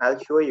vWire, I'll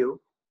show you.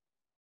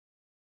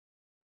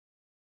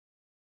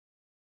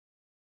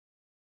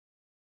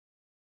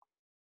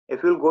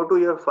 If you'll go to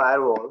your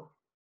firewall,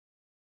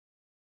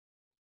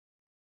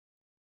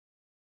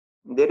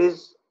 there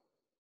is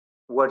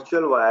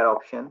virtual wire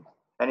option,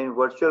 and in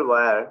virtual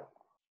wire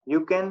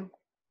you can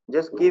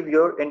just give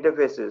your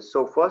interfaces.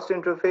 So first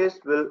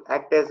interface will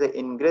act as the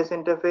ingress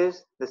interface,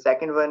 the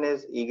second one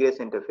is egress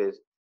interface.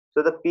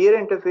 So the peer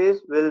interface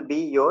will be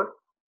your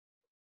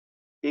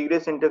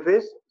egress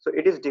interface, so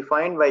it is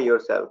defined by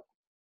yourself.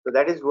 So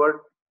that is what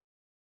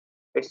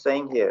it's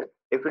saying here.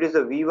 If it is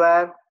a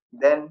vWire,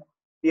 then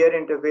peer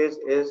interface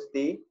is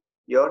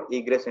your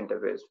egress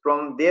interface.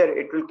 From there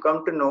it will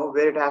come to know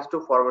where it has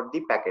to forward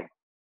the packet.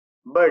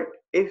 But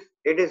if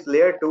it is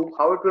layer 2,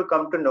 how it will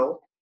come to know?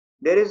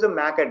 There is a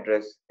MAC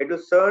address. It will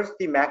search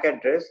the MAC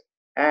address,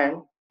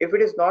 and if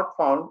it is not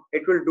found,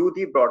 it will do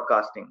the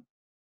broadcasting.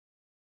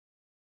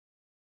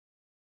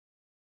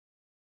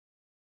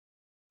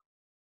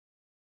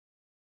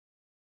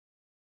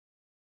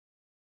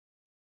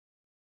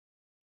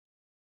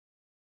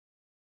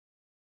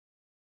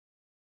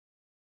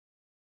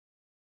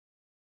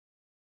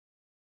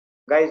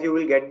 Guys, you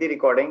will get the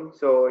recording,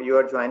 so you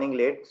are joining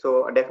late,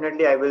 so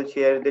definitely I will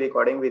share the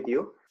recording with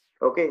you.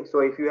 Okay, so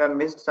if you have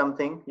missed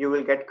something, you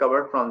will get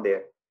covered from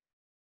there.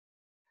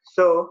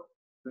 So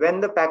when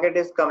the packet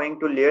is coming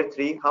to layer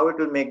 3, how it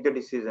will make the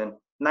decision?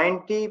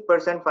 90%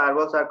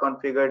 firewalls are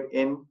configured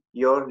in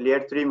your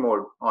layer 3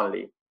 mode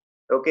only.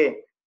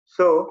 Okay,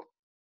 so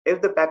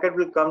if the packet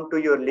will come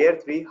to your layer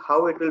 3,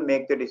 how it will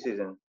make the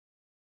decision?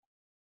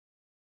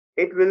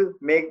 It will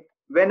make,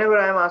 whenever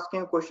I am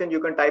asking a question, you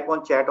can type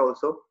on chat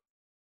also.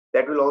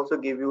 That will also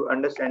give you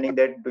understanding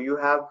that do you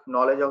have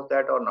knowledge of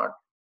that or not.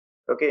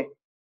 Okay,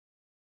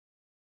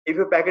 if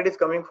your packet is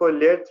coming for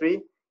layer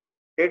 3,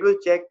 it will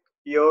check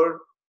your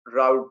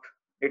route.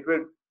 It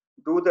will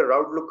do the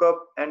route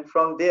lookup, and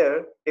from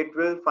there it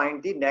will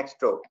find the next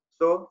hop.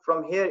 So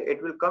from here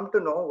it will come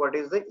to know what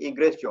is the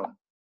egress zone.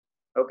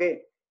 Okay,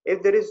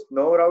 if there is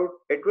no route,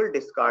 it will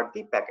discard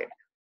the packet,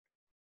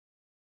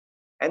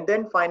 and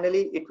then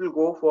finally it will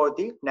go for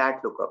the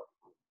NAT lookup.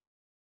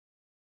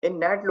 In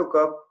NAT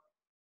lookup,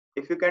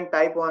 if you can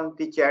type on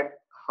the chat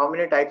how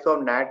many types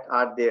of NAT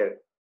are there.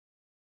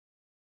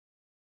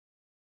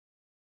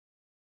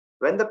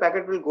 When the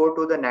packet will go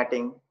to the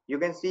NATing, you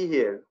can see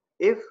here,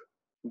 if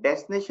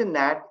destination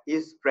NAT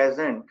is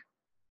present,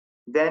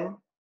 then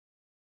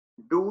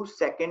do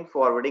second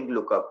forwarding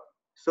lookup.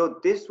 So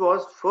this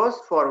was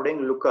first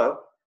forwarding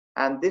lookup,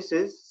 and this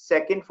is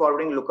second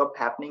forwarding lookup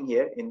happening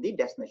here in the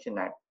destination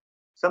NAT.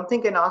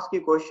 Something can ask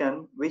you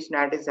question, which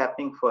NAT is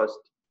happening first?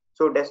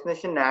 So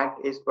destination NAT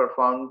is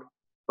performed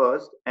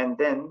first, and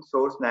then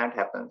source NAT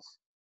happens.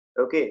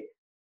 Okay,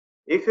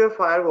 if your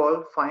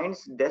firewall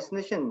finds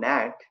destination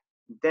NAT,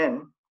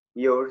 then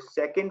your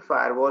second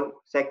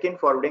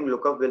forwarding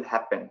lookup will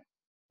happen.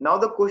 Now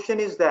the question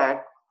is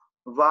that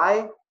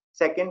why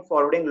second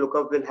forwarding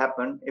lookup will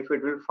happen if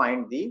it will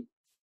find the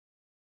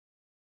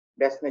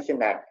destination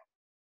NAT.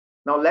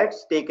 Now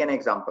let's take an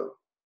example.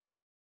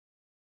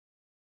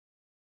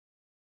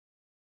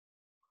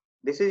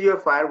 This is your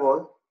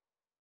firewall.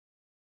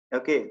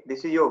 Okay,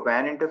 this is your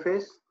WAN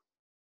interface.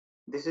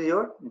 This is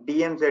your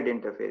DMZ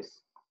interface,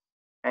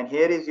 and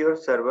here is your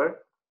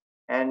server,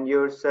 and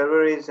your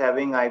server is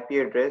having IP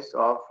address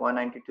of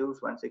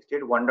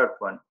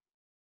 192.168.1.1.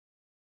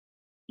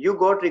 You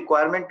got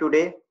requirement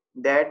today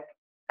that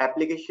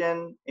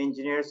application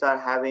engineers are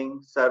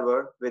having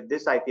server with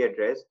this IP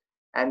address,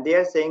 and they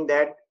are saying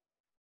that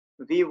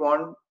we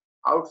want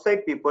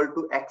outside people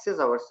to access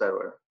our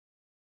server.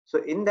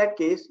 So in that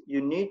case,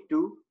 you need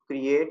to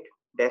create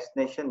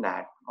destination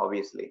NAT,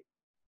 obviously.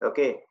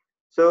 Okay,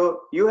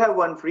 so you have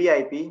one free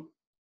IP.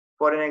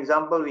 For an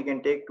example, we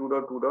can take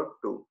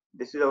 2.2.2.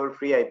 This is our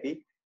free IP,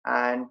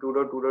 and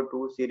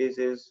 2.2.2 series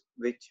is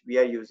which we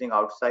are using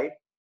outside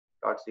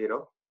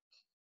 .0.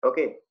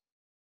 Okay,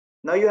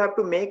 now you have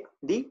to make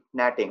the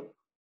NATing.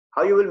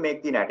 How you will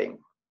make the NATing?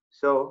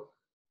 So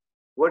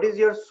what is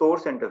your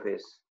source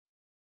interface?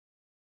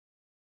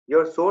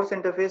 Your source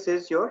interface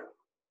is your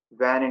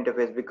WAN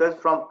interface, because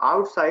from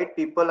outside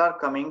people are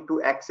coming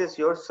to access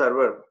your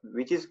server,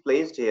 which is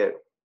placed here.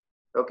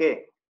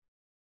 Okay,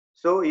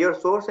 So your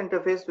source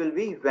interface will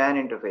be WAN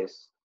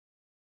interface.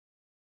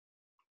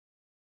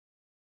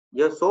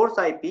 Your source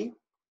IP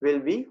will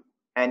be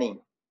any.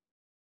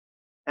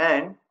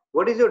 And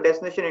what is your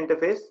destination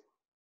interface?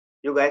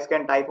 You guys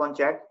can type on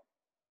chat.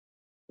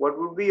 What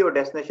would be your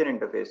destination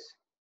interface?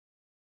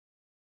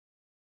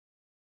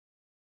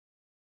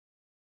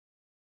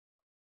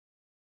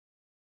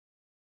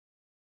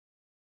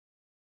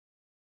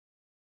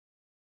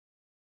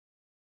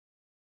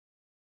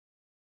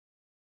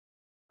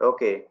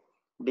 Okay,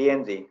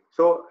 DMZ.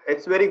 So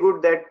it's very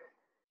good that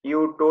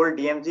you told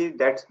DMZ.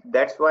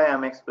 That's why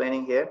I'm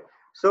explaining here.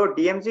 So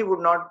DMZ would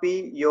not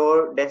be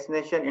your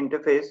destination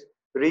interface.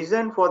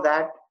 Reason for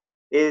that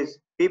is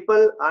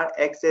people are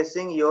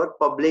accessing your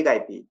public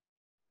IP.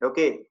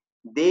 Okay,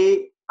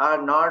 they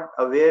are not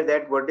aware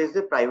that what is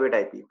the private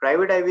IP.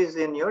 Private IP is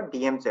in your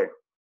DM set,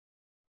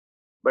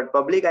 but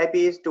public IP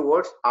is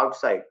towards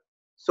outside.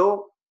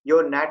 So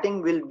your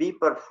NATing will be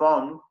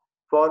performed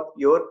for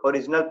your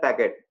original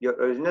packet. Your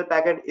original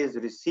packet is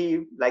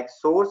received, like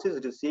source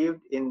is received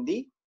in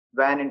the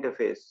WAN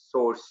interface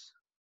source,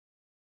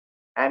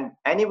 and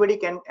anybody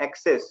can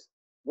access.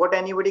 What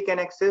anybody can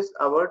access?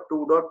 Our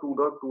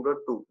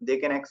 2.2.2.2. They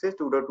can access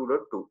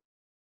 2.2.2.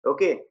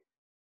 Okay.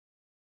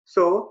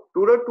 So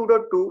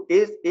 2.2.2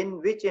 is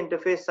in which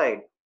interface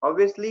side?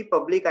 Obviously,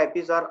 public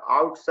IPs are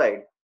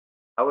outside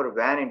our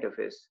WAN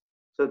interface.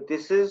 So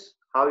this is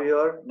how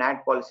your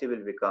NAT policy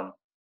will become.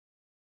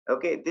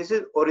 Okay, this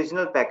is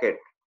original packet.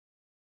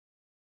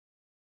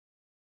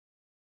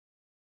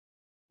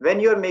 When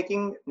you're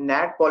making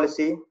NAT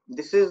policy,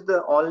 this is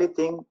the only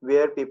thing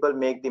where people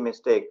make the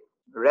mistake.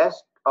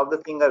 Rest of the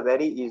thing are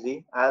very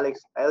easy. I'll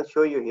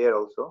show you here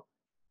also.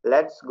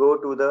 Let's go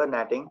to the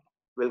NATing.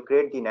 We'll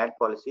create the NAT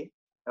policy.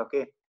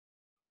 Okay.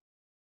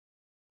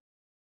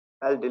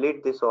 I'll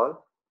delete this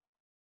all.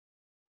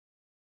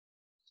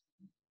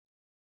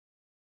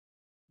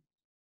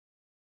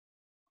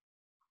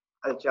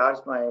 I'll charge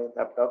my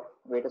laptop.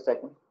 Wait a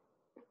second.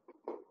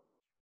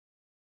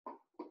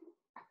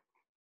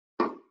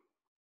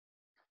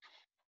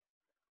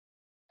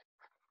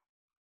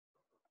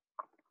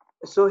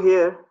 So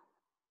here,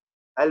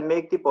 I'll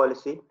make the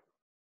policy.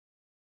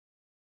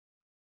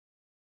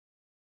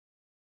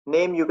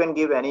 Name, you can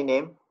give any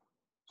name.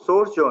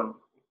 Source zone.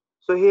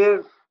 So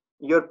here,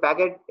 your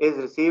packet is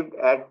received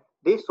at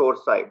the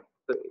source side.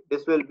 So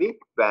this will be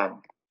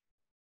WAN.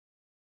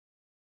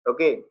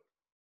 Okay.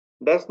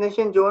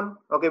 Destination zone.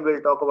 Okay,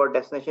 we'll talk about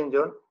destination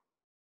zone.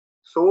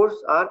 Source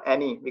are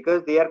any,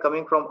 because they are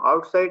coming from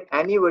outside.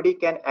 Anybody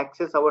can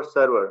access our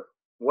server.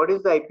 What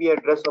is the IP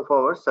address of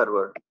our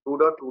server?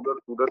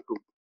 2.2.2.2.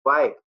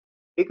 Why?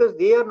 Because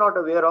they are not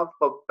aware of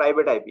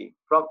private IP.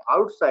 From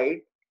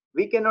outside,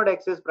 we cannot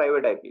access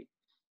private IP.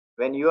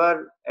 When you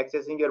are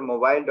accessing your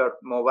mobile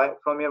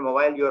from your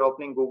mobile, you are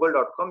opening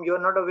google.com, you are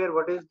not aware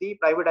what is the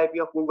private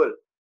IP of Google.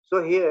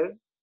 So here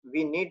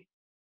we need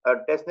a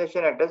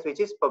destination address which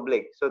is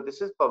public. So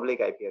this is public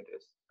IP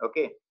address.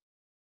 Okay.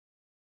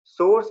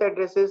 Source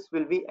addresses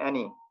will be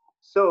any.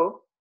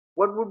 So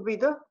what would be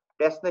the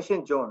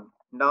destination zone?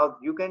 Now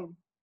you can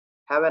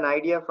have an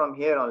idea from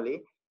here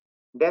only.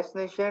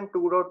 Destination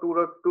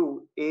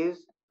 2.2.2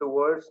 is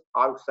towards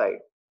outside.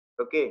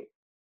 Okay,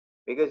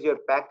 because your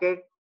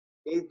packet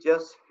is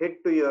just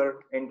hit to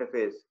your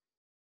interface.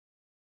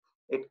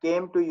 It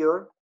came to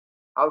your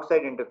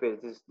outside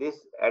interface. This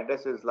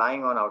address is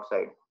lying on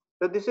outside.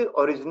 So this is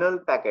original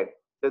packet.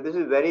 So this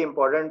is very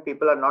important.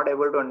 People are not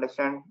able to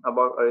understand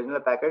about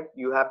original packet.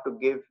 You have to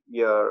give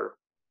your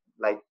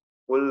like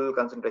full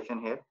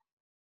concentration here.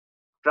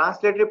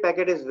 Translated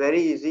packet is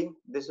very easy.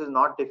 This is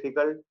not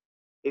difficult.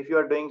 If you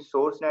are doing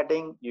source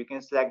netting, you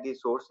can select the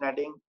source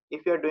netting.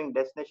 If you are doing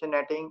destination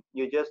netting,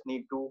 you just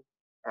need to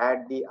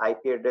add the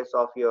IP address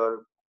of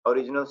your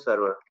original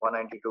server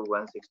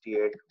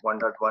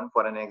 192.168.1.1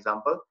 for an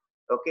example.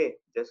 Okay,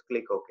 just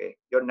click OK.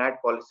 Your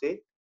NAT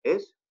policy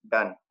is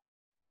done.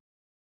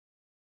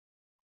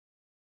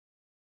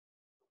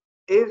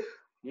 If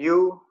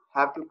you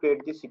have to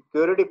create the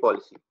security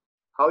policy,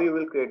 how you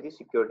will create the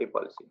security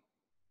policy?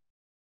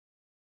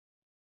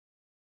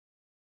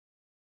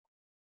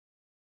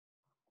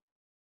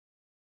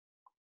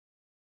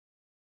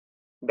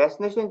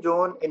 Destination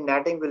zone in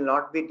NATing will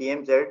not be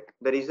DMZ.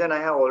 The reason I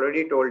have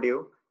already told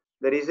you.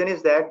 The reason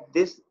is that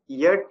this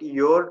yet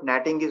your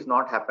NATing is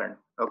not happened.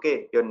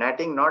 Okay, your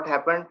NATing not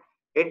happened.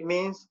 It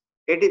means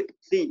it is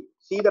see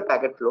the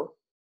packet flow.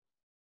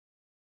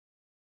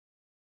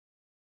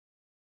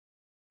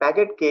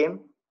 Packet came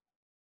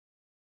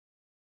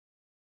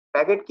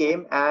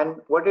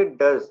and what it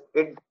does,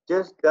 it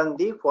just done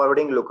the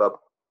forwarding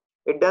lookup.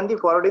 It done the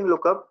forwarding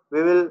lookup.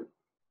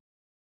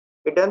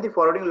 It done the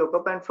forwarding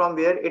lookup, and from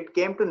where it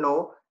came to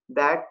know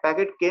that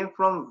packet came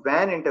from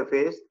WAN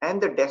interface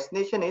and the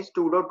destination is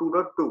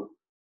 2.2.2.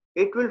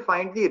 It will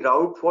find the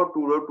route for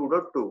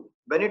 2.2.2.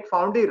 When it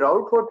found the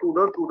route for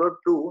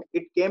 2.2.2,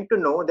 it came to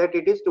know that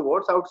it is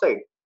towards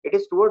outside. It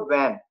is toward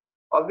WAN.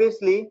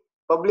 Obviously,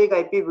 public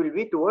IP will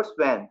be towards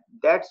WAN.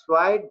 That's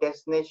why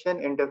destination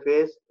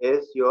interface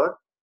is your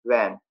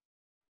WAN.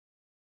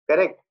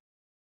 Correct?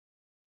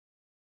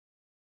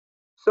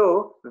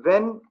 So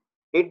when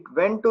it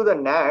went to the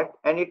NAT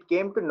and it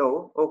came to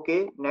know,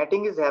 okay,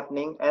 netting is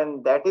happening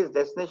and that is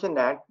destination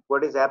NAT,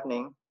 what is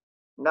happening.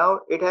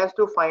 Now it has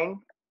to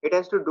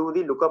do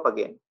the lookup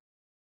again.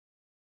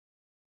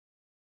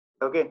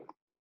 Okay,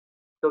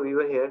 so we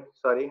were here,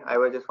 sorry, I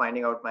was just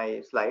finding out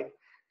my slide.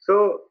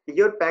 So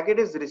your packet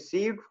is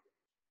received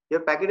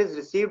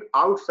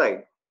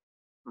outside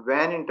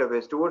WAN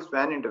interface, towards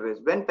WAN interface.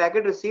 When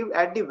packet received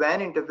at the WAN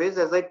interface,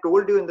 as I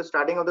told you in the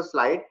starting of the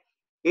slide,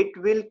 it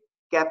will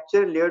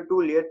capture layer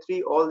 2, layer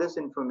 3, all this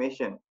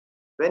information.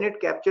 When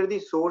it capture the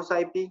source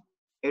IP,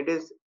 it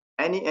is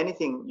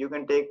anything, you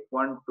can take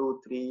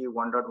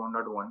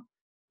 1.2.3.1.1.1.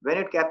 When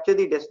it capture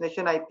the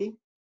destination IP,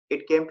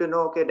 it came to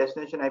know, okay,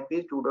 destination IP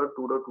is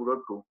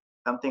 2.2.2.2,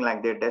 something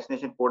like that,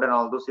 destination port and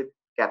all those it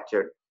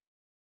captured.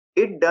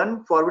 It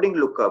done forwarding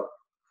lookup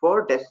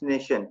for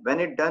destination. When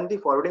it done the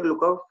forwarding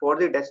lookup for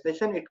the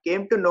destination, it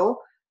came to know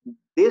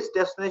this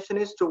destination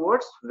is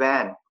towards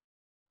WAN.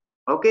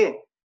 Okay,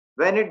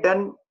 when it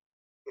done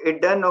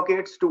okay,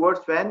 it's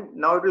towards WAN.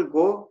 Now it will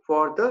go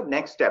for the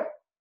next step.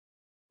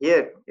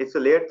 Here it's a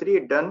layer 3,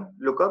 it done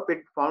lookup,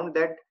 it found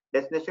that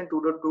destination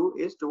 2.2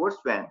 is towards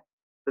WAN.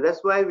 So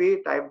that's why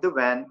we typed the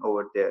WAN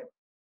over there.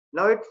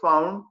 Now it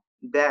found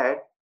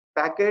that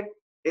packet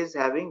is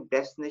having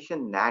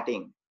destination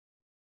NATing.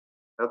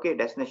 Okay,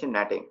 destination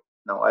NATing.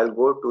 Now I'll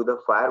go to the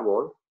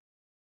firewall.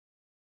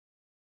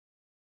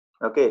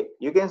 Okay,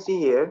 you can see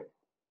here,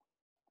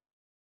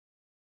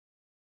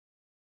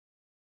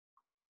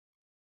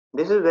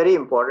 this is very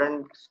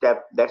important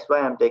step, that's why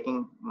I'm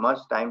taking much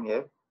time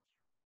here.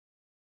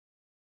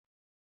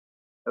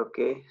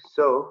 Okay,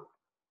 so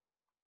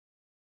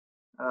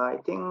I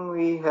think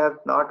we have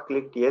not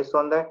clicked yes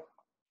on that.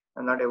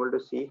 I'm not able to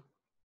see.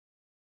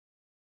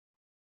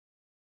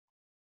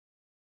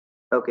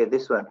 Okay,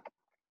 this one.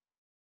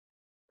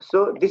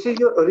 So this is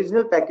your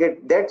original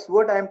packet. That's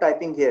what I'm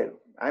typing here.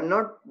 I'm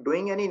not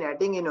doing any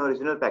netting in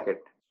original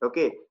packet.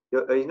 Okay,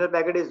 your original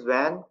packet is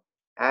WAN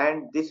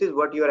and this is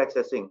what you are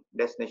accessing,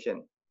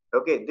 destination.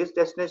 Okay, this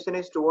destination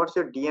is towards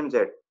your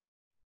DMZ.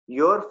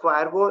 Your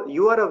firewall,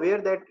 you are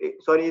aware that,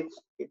 sorry,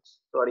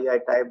 sorry, I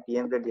typed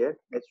DMZ here.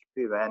 It should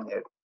be WAN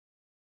here.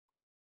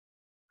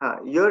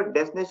 Your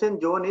destination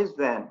zone is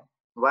WAN.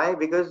 Why?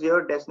 Because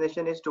your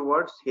destination is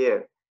towards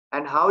here.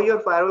 And how your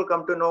firewall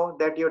come to know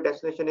that your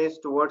destination is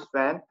towards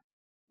WAN?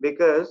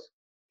 Because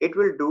it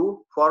will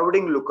do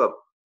forwarding lookup.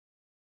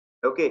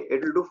 Okay,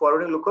 it will do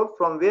forwarding lookup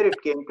from where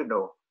it came to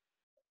know.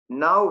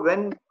 Now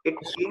when it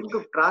came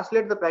to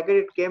translate the packet,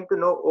 it came to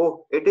know,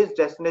 oh, it is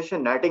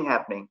destination netting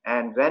happening.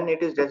 And when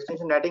it is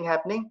destination netting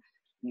happening,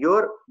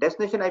 your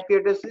destination IP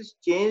address is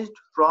changed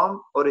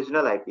from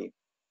original IP.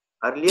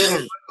 Earlier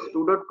it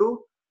was 2.2,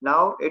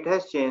 now it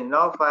has changed.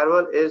 Now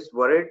firewall is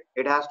worried,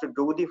 it has to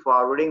do the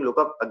forwarding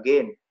lookup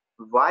again.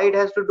 Why it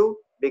has to do?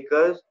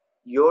 Because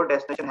your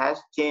destination has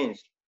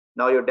changed.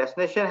 Now your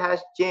destination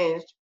has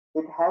changed,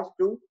 it has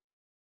to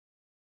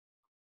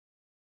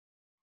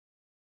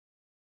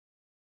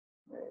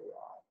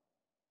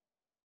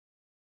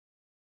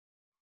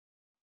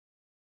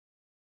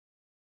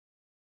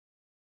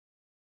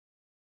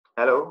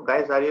hello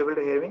guys, are you able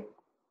to hear me?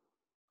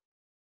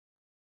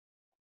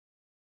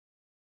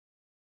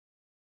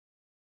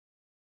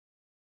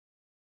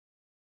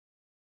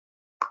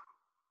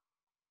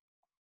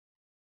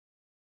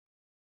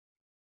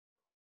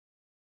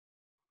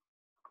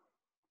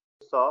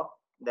 Saw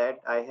that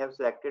I have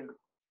selected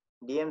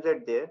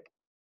DMZ there,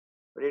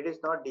 but it is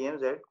not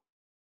DMZ.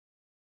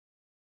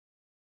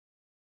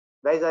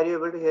 Guys, are you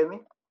able to hear me?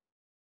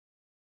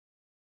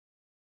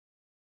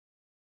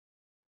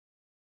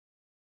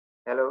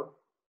 Hello.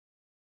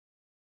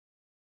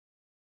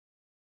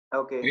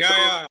 Okay.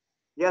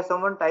 Yeah,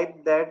 someone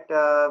typed that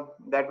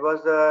that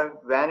was a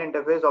WAN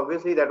interface.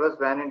 Obviously, that was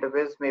WAN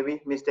interface.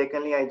 Maybe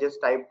mistakenly I just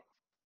typed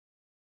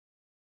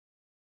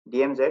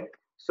DMZ.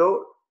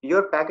 So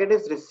your packet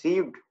is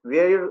received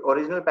where your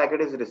original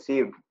packet is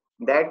received.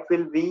 That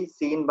will be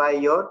seen by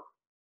your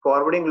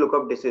forwarding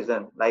lookup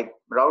decision. Like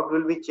route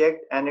will be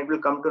checked and it will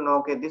come to know,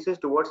 okay, this is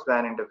towards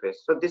WAN interface.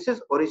 So this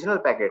is original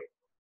packet.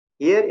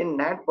 Here in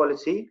NAT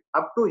policy,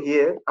 up to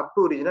here, up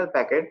to original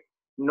packet,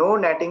 no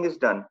netting is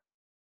done.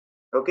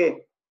 Okay,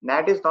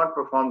 NAT is not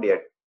performed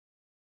yet.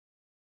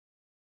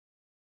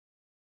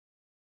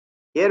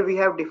 Here we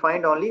have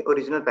defined only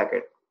original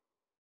packet.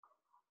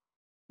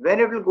 When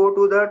it will go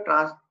to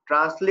the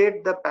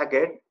translate the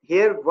packet,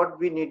 here what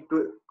we need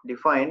to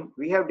define,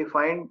 we have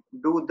defined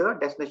do the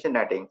destination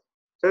netting.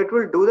 So it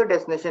will do the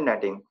destination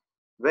netting.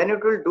 When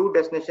it will do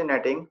destination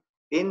netting,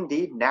 in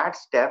the NAT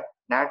step,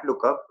 NAT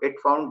lookup, it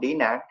found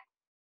DNAT.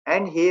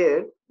 And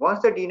here,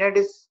 once the DNAT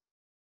is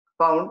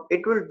found,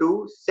 it will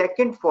do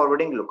second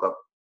forwarding lookup.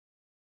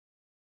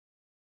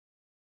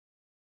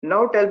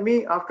 Now tell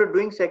me, after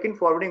doing second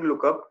forwarding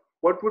lookup,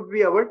 what would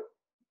be our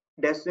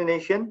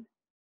destination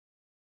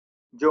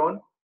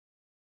zone?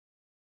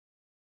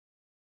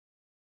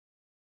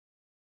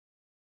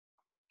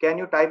 Can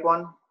you type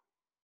on?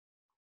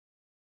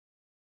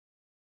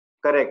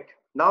 Correct.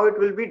 Now it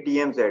will be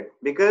DMZ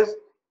because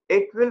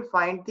it will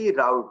find the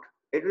route.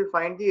 it will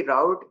find the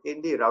route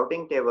in the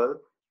routing table,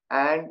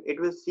 and it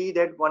will see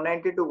that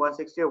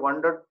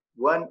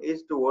 192.168.1.1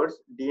 is towards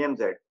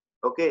DMZ.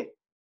 Okay,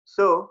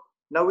 so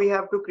now we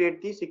have to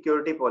create the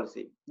security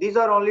policy. These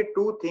are only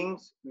two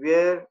things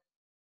where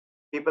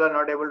people are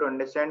not able to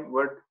understand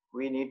what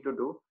we need to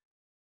do.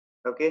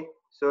 Okay,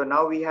 so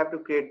now we have to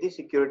create the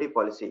security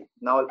policy.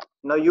 Now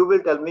you will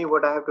tell me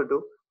what I have to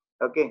do.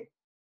 Okay,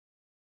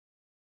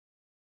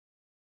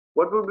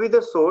 what would be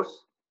the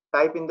source?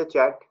 Type in the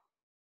chat.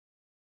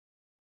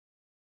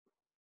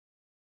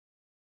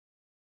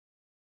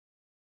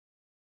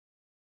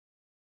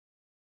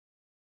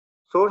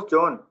 Source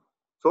zone.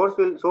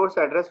 Source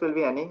address will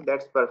be any.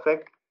 That's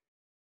perfect.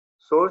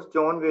 Source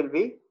zone will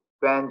be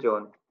WAN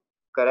zone.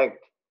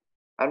 Correct.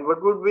 And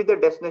what would be the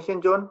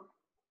destination zone?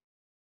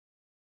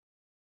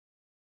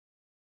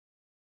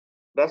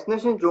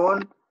 Destination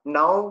zone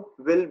now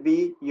will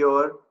be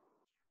your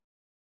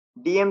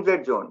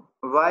DMZ zone.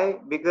 Why?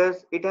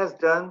 Because it has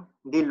done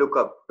the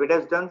lookup. It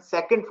has done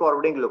second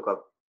forwarding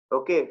lookup.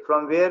 Okay,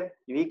 from where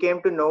we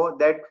came to know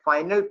that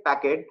final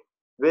packet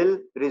will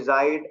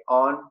reside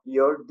on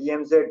your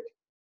DMZ.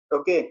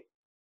 Okay,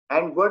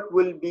 and what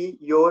will be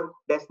your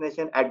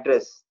destination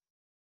address?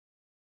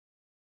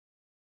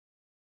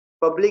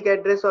 Public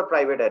address or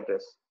private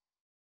address?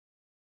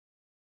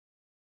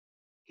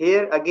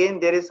 Here again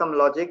there is some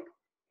logic.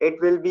 It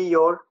will be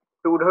your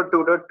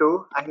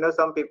 2.2.2. I know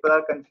some people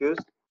are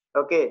confused.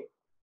 Okay,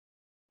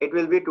 it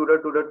will be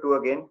 2.2.2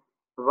 again.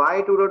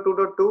 Why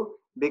 2.2.2?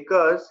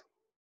 Because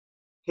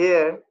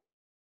here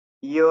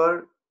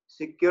your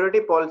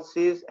security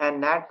policies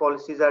and NAT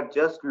policies are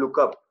just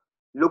lookup.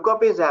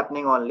 Lookup is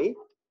happening only.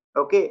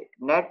 Okay,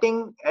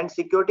 netting and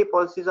security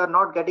policies are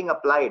not getting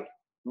applied.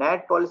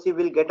 NAT policy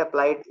will get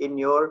applied in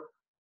your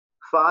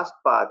fast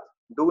path.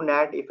 Do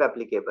NAT if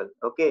applicable.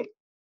 Okay,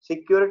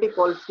 security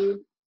policy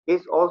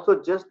is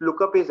also just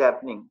lookup is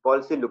happening,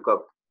 policy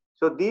lookup.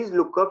 So these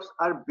lookups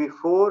are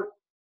before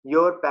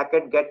your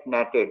packet get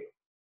natted.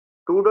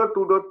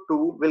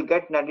 2.2.2 will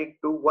get natted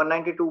to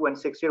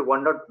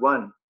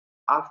 192.168.1.1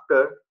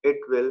 after it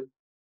will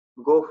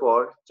go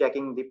for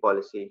checking the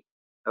policy.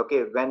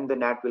 Okay, when the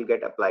NAT will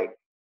get applied.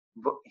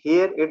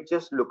 Here it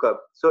just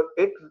lookup. So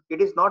it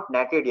is not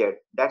natted yet.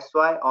 That's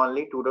why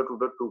only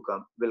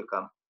 2.2.2 will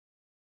come.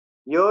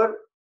 Your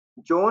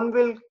zone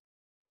will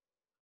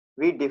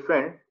be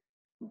different.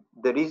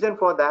 The reason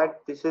for that,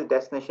 this is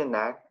destination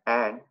NAT,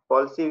 and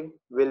policy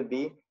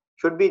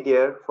should be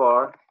there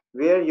for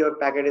where your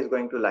packet is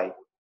going to lie.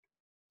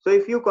 So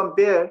if you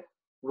compare,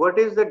 what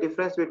is the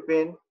difference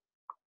between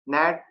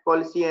NAT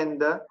policy and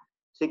the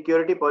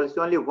security policy?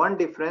 Only one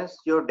difference,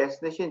 your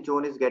destination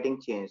zone is getting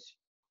changed.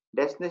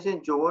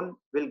 Destination zone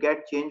will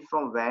get changed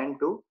from WAN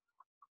to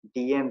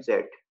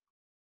DMZ.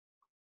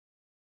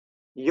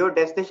 Your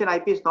destination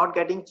IP is not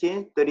getting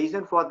changed. The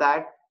reason for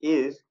that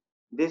is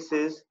this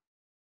is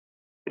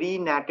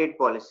pre-NATed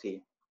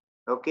policy.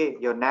 Okay,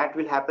 your NAT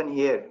will happen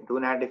here. Do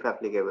NAT if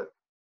applicable.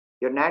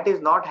 Your NAT is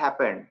not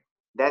happened.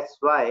 That's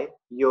why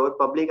your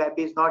public IP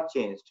is not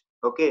changed.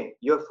 Okay,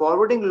 your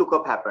forwarding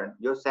lookup happened.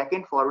 Your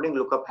second forwarding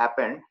lookup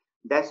happened.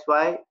 That's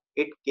why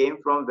it came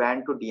from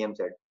WAN to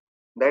DMZ.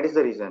 That is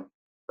the reason.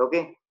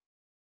 Okay,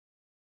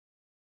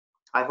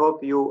 I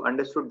hope you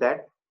understood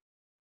that.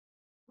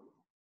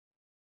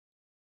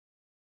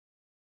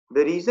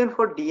 The reason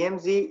for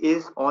DMZ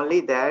is only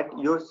that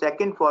your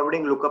second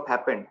forwarding lookup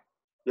happened.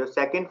 Your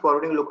second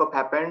forwarding lookup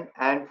happened,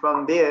 and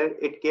from there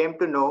it came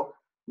to know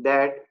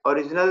that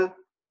original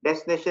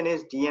destination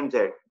is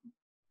DMZ.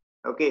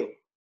 Okay,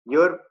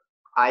 your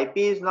IP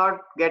is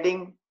not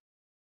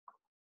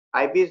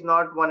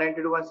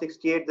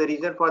 192.168. The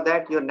reason for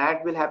that, your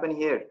NAT will happen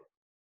here,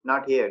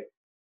 not here.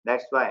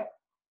 That's why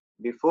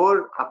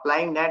before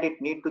applying NAT,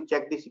 it need to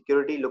check the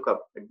security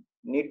lookup. It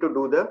need to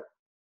do the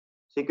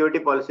security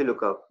policy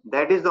lookup.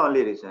 That is the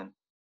only reason.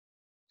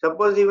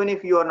 Suppose even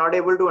if you are not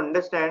able to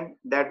understand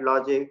that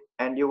logic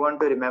and you want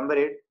to remember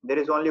it, there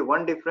is only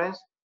one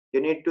difference. You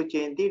need to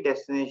change the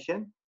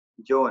destination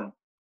zone.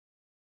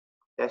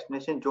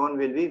 Destination zone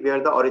will be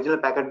where the original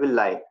packet will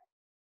lie.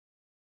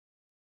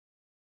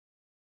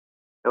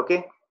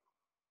 Okay.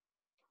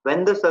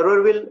 When the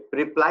server will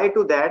reply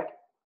to that,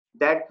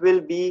 that will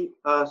be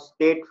a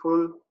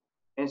stateful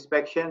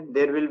inspection.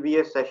 There will be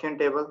a session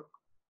table.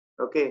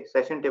 Okay,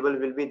 session table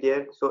will be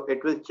there. So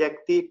it will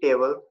check the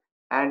table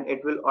and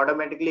it will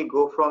automatically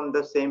go from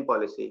the same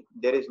policy.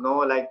 There is no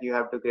like you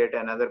have to create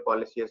another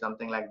policy or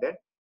something like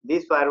that.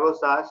 These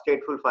firewalls are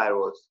stateful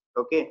firewalls.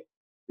 Okay,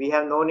 we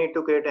have no need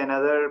to create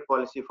another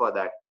policy for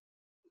that.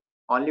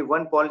 Only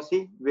one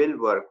policy will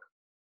work.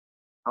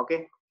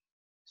 Okay,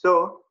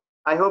 so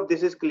I hope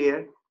this is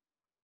clear.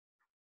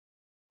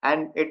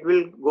 And it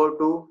will go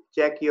to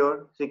check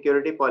your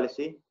security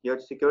policy. Your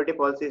security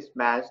policy is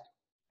matched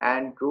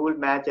and rule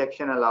match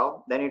action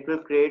allow, then it will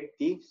create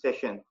the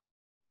session.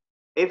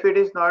 If it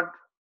is not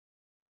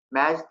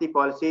matched the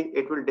policy,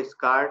 it will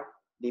discard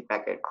the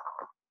packet.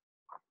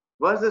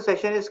 Once the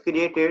session is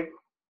created,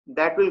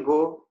 that will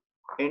go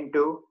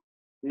into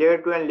layer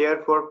 2 and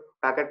layer 4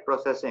 packet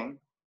processing,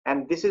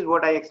 and this is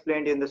what I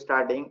explained in the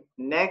starting.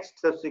 Next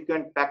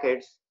subsequent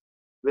packets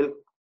will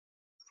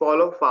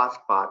follow fast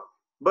path,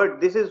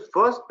 but this is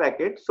first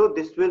packet, so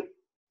this will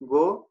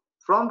go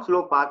from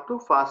slow path to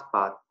fast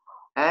path,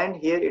 and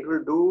here it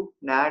will do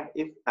NAT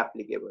if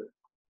applicable.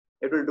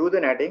 It will do the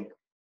netting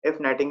if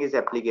netting is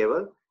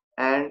applicable,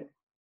 and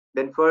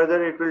then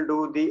further it will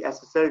do the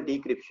SSL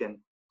decryption.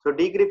 So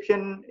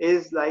decryption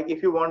is like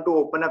if you want to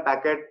open a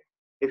packet,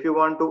 if you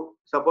want to,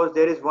 suppose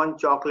there is one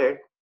chocolate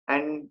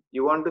and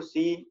you want to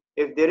see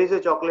if there is a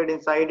chocolate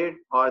inside it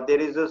or there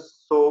is a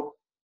soap.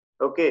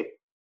 Okay,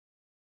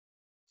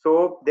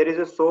 soap, there is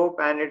a soap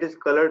and it is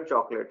colored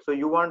chocolate, so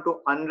you want to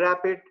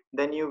unwrap it,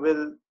 then you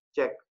will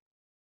check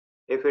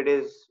if it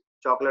is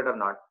chocolate or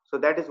not. So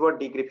that is what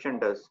decryption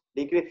does.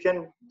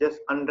 Decryption just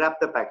unwrap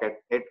the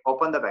packet, it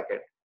open the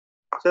packet.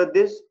 So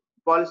this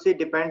policy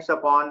depends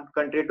upon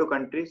country to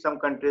country. Some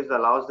countries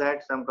allows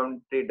that, some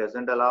country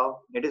doesn't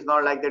allow. It is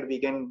not like that we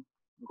can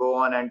go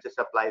on and just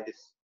apply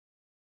this.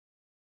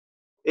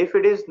 If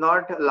it is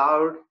not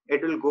allowed,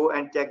 it will go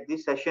and check the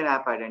session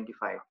app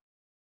identified.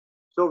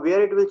 So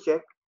where it will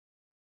check,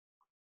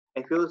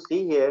 if you will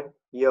see here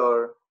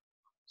your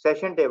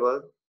session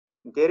table,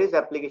 there is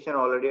application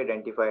already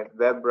identified,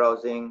 web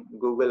browsing,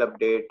 Google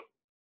update.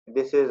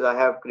 This is, I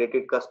have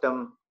created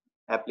custom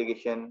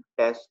application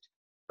test.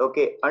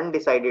 Okay,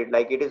 undecided,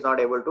 like it is not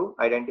able to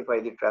identify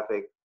the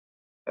traffic.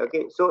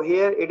 Okay, so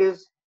here it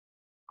is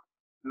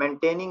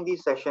maintaining the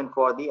session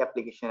for the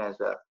application as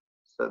well.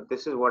 So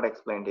this is what I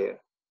explained here.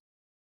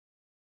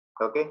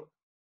 Okay.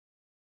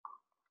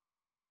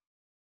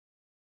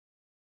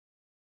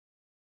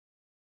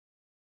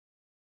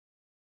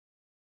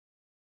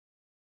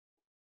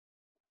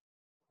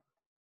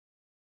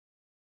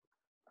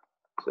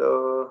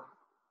 So,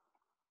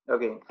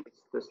 okay,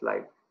 it's the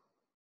slide.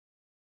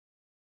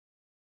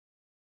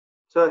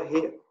 So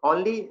here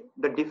only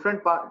the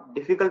difficult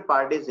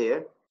part is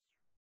here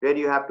where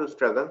you have to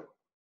struggle.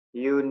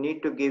 You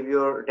need to give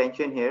your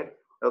attention here.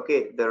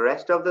 Okay, the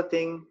rest of the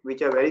thing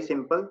which are very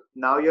simple,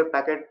 now your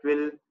packet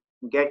will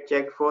get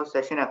checked for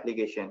session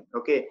application.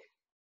 Okay,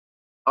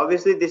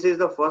 obviously this is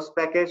the first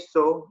package,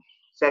 so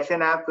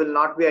session app will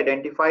not be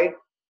identified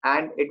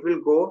and it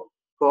will go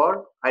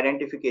for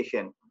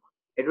identification.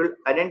 It will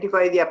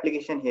identify the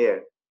application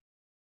here.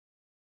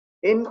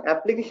 In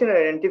application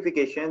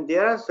identification,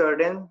 there are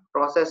certain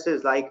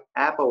processes like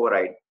app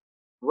override.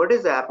 What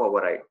is the app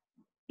override?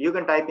 You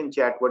can type in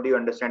chat, what do you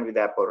understand with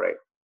app override?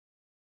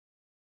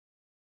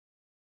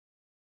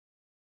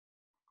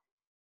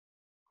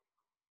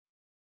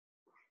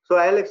 So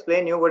I'll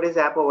explain you what is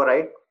app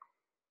override.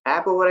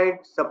 App override,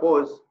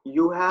 suppose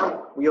you have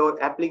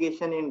your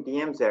application in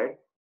DMZ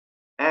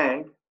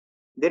and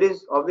there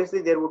is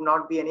obviously there would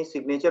not be any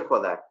signature for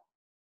that.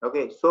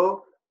 Okay,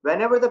 so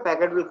whenever the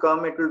packet will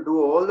come, it will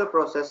do all the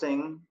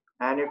processing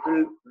and it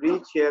will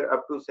reach here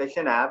up to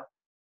session app,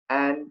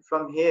 and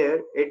from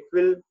here it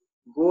will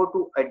go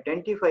to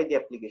identify the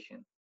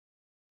application.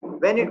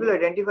 When it will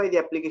identify the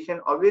application,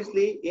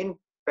 obviously in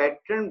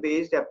pattern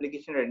based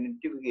application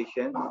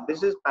identification,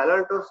 this is Palo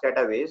Alto's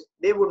database,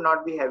 they would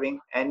not be having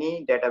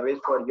any database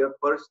for your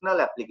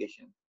personal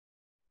application.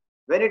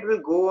 When it will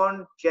go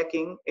on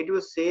checking, it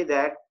will say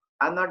that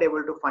I'm not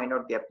able to find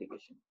out the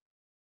application.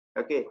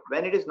 Okay,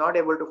 when it is not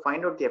able to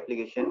find out the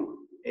application,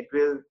 it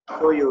will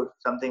show you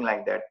something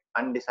like that,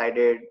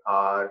 undecided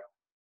or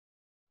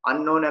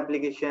unknown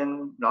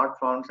application, not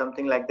found,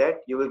 something like that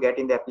you will get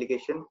in the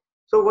application.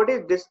 So what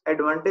is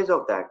disadvantage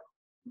of that?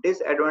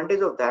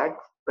 Disadvantage of that,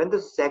 when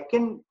the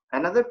second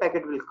another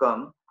packet will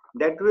come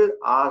that will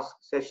ask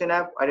session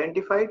app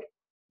identified,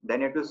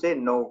 then it will say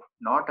no,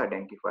 not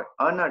identified,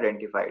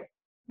 unidentified.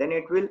 Then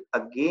it will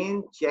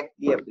again check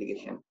the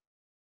application.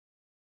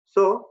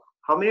 So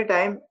how many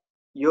times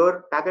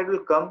your packet will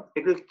come,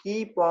 it will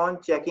keep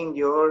on checking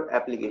your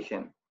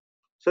application.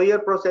 So your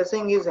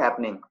processing is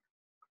happening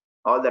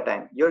all the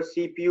time. Your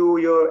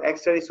CPU, your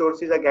extra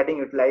resources are getting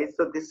utilized.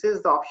 So this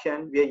is the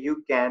option where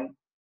you can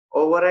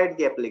override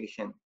the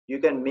application. You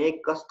can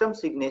make custom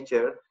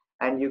signature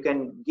and you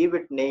can give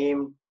it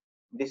name.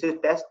 This is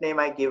test name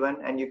I given,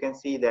 and you can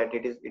see that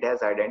it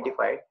has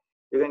identified.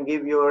 You can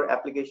give your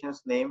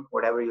application's name,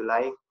 whatever you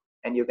like,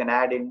 and you can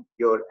add in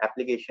your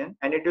application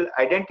and it will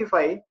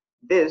identify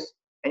this,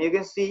 and you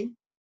can see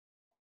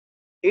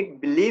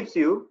it believes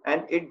you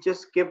and it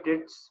just skipped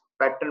its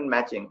pattern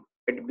matching.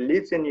 It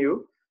believes in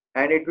you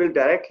and it will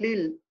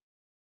directly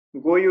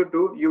go you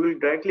will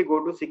directly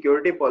go to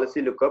security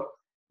policy lookup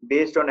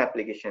based on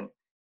application.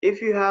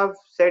 If you have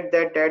said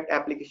that that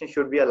application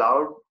should be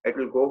allowed, it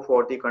will go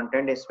for the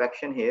content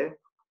inspection here.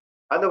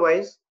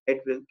 Otherwise,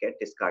 it will get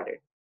discarded.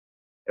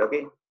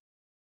 Okay.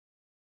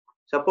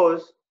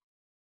 Suppose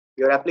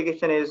your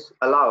application is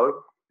allowed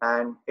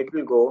and it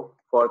will go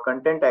for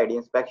content ID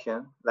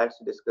inspection. Let's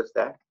discuss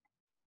that.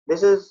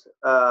 This is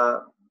a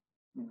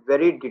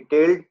very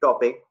detailed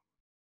topic.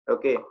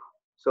 Okay,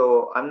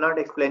 so I'm not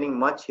explaining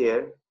much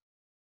here.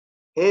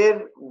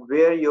 Here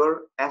where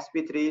your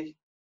SP3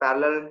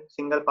 parallel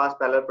single pass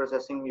parallel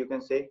processing, you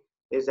can say,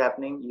 is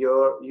happening,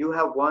 you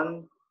have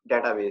one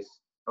database.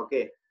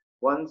 Okay,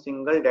 one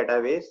single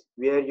database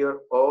where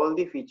your all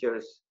the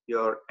features,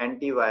 your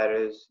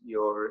antivirus,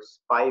 your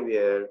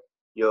spyware,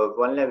 your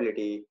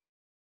vulnerability,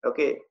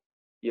 okay,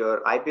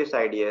 your IPS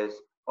IDs,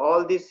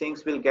 all these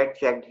things will get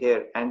checked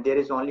here, and there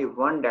is only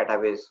one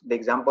database. The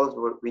examples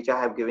which I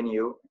have given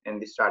you in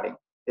the starting,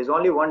 there's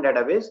only one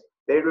database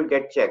where it will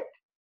get checked.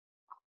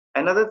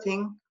 Another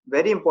thing,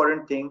 very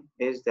important thing,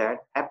 is that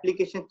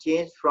application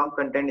changed from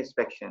content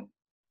inspection.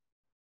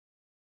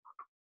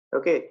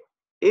 Okay,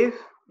 if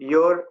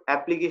your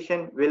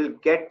application will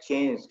get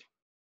changed,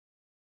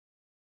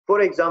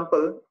 for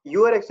example,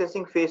 you are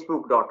accessing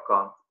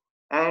facebook.com,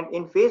 and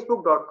in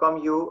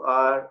facebook.com you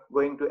are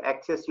going to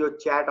access your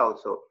chat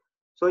also.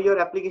 So your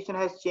application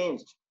has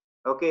changed.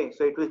 Okay,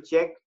 so it will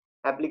check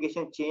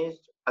application changed.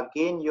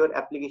 Again, your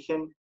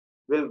application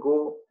will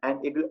go and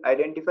it will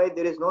identify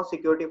there is no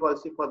security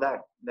policy for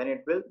that. Then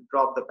it will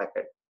drop the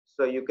packet.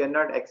 So you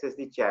cannot access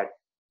the chat.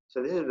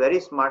 So this is very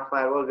smart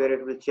firewall where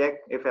it will check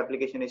if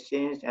application is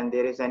changed and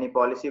there is any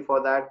policy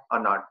for that or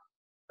not.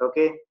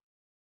 Okay.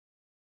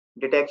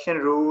 Detection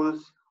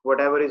rules,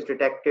 whatever is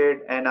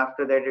detected, and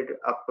after that it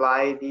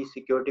apply the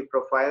security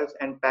profiles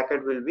and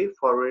packet will be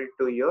forwarded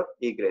to your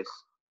egress.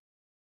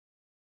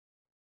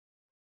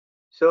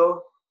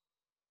 So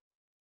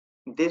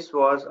this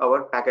was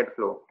our packet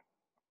flow.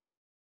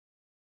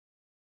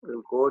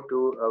 We'll go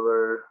to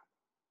our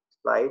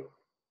slide.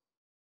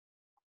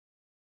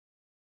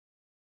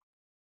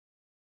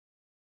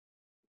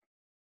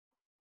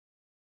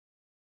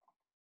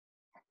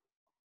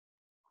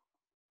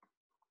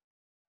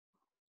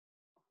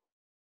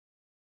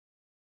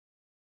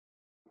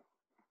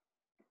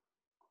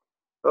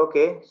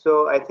 Okay,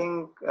 so I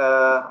think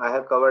I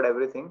have covered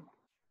everything.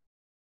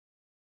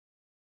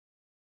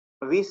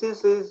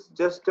 VSys is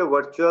just a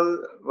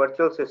virtual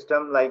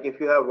system. Like if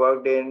you have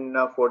worked in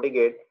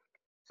FortiGate,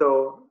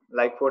 so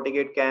like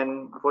FortiGate,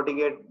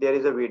 there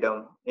is a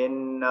VDOM.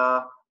 In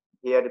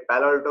here at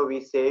Palo Alto,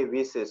 we say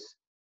VSys.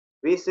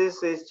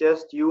 VSys is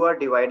just you are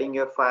dividing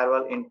your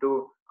firewall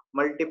into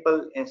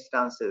multiple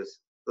instances.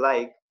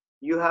 Like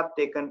you have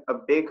taken a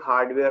big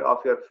hardware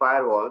of your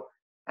firewall,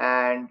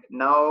 and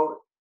now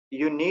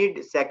you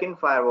need second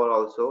firewall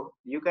also.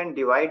 You can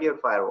divide your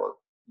firewall.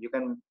 You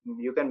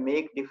can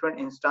make different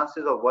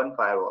instances of one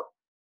firewall.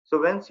 So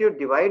once you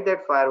divide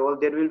that firewall,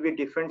 there will be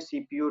different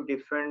CPU,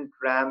 different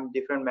RAM,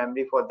 different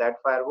memory for that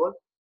firewall.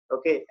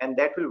 Okay, and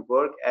that will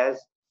work as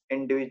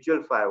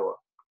individual firewall.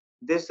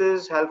 This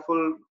is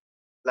helpful,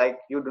 like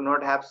you do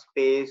not have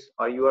space,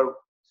 or you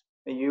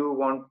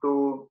want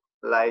to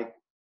like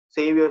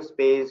save your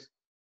space.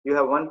 You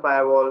have one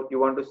firewall, you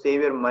want to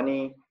save your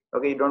money.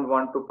 Okay, you don't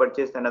want to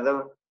purchase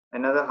another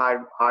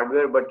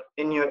hardware, but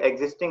in your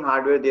existing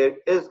hardware there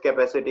is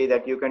capacity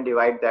that you can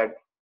divide that.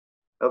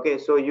 Okay,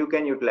 so you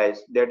can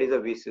utilize that is a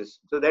VSys.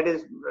 So that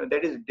is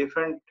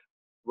different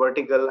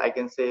vertical, I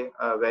can say,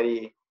 a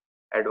very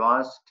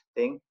advanced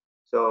thing.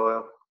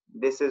 So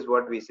this is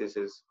what VSys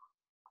is.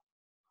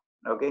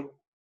 Okay,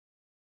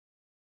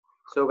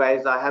 so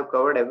guys, I have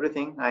covered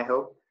everything. I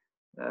hope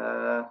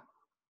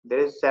there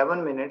is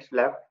 7 minutes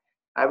left.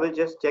 I will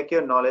just check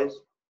your knowledge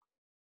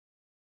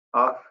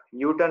of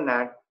U-turn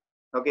NAT.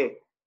 Okay,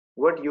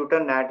 what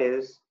U-turn NAT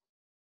is,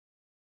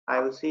 I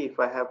will see if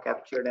I have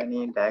captured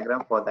any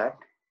diagram for that.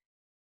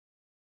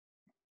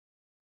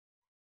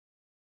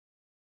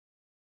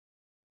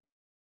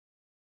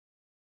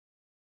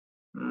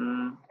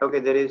 Okay,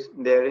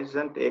 there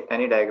isn't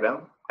any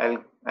diagram.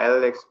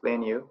 I'll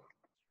explain you.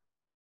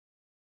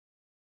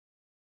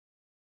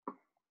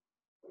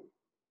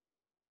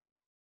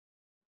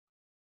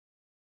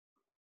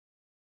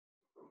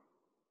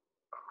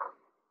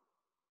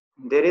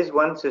 There is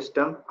one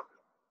system.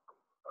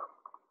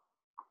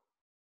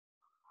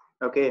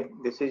 Okay,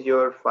 this is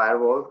your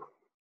firewall,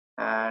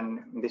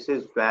 and this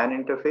is WAN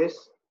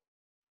interface.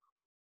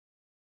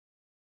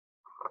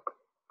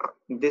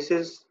 This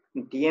is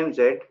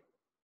DMZ.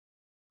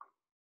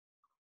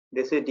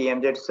 This is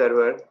DMZ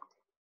server,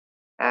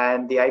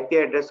 and the IP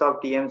address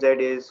of DMZ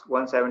is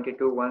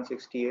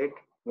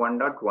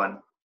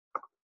 172.168.1.1.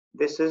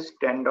 This is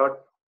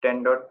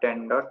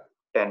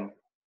 10.10.10.10.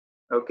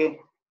 Okay,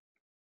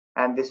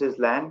 and this is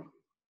LAN.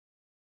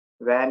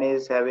 WAN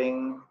is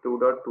having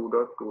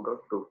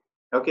 2.2.2.2.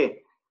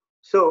 Okay,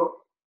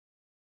 so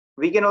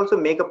we can also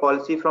make a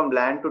policy from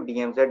LAN to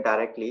DMZ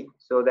directly,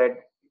 so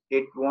that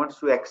it wants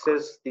to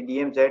access the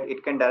DMZ,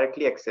 it can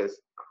directly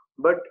access.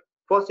 But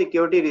for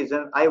security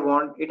reason, I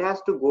want it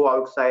has to go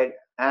outside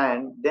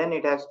and then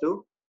it has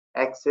to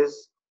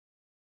access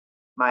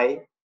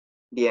my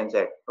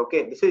DMZ.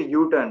 Okay, this is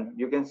U-turn.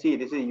 You can see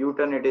this is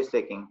U-turn it is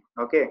taking.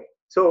 Okay,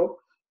 so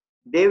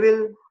they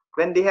will,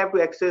 when they have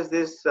to access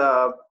this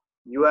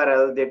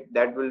URL,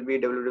 that will be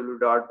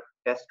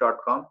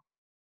www.test.com.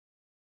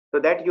 So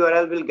that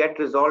URL will get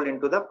resolved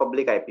into the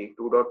public IP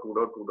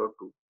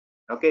 2.2.2.2.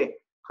 Okay,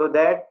 so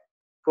that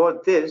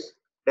for this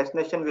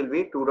destination will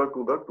be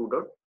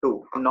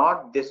 2.2.2.2,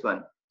 not this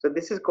one. So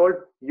this is called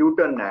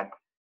U-turn NAT.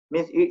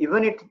 Means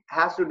even it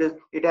has to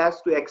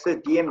access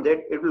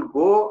DMZ, it will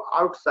go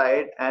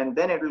outside and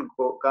then it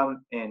will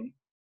come in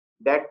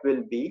that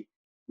will be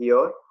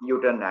your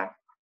user NAT.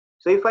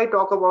 So if I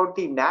talk about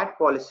the NAT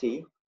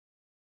policy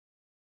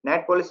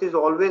is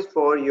always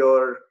for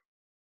your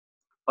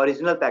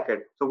original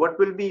packet. So what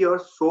will be your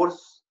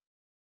source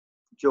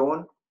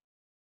zone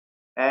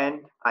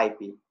and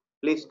IP?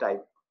 Please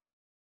type.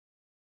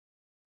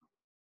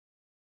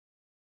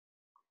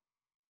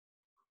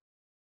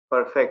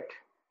 Perfect.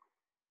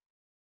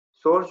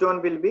 Source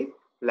zone will be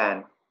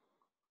LAN.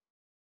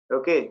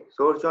 Okay,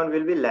 source zone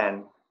will be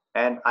LAN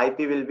and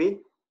IP will be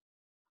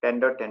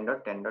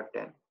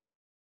 10.10.10.10.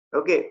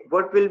 Okay,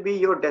 what will be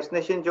your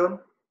destination zone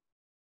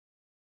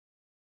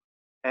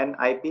and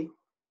IP?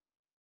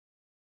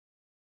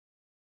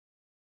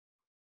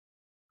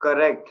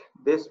 Correct.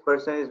 This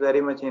person is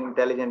very much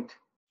intelligent,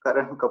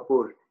 Karan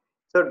Kapoor.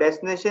 So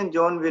destination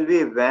zone will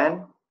be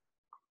WAN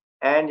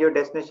and your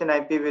destination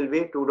IP will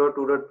be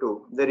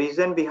 2.2.2. The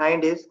reason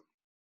behind is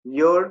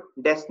your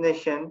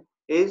destination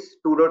is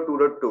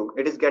 2.2.2.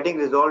 It is getting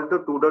resolved to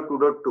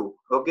 2.2.2.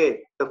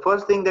 Okay. The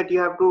first thing that you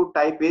have to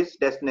type is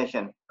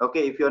destination.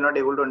 Okay. If you are not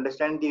able to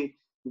understand the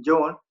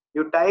zone,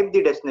 you type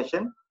the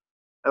destination.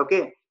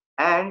 Okay.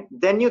 And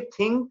then you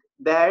think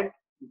that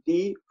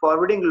the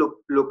forwarding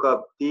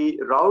lookup, the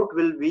route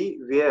will be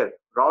where?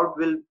 Route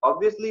will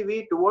obviously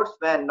be towards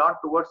WAN,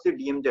 not towards the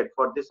DMZ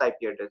for this IP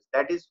address.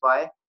 That is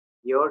why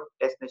your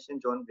destination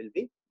zone will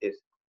be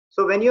this.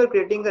 So when you're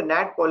creating a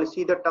NAT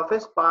policy, the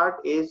toughest part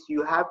is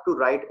you have to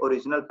write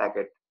original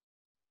packet.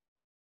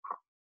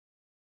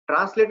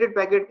 Translated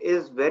packet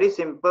is very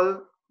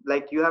simple.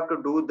 Like you have to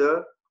do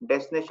the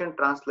destination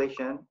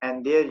translation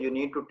and there you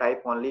need to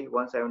type only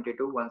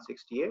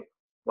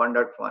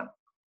 172.168.1.1.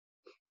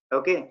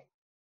 Okay.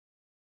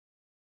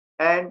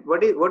 And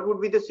what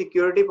would be the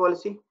security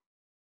policy?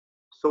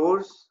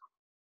 Source,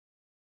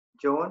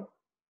 zone,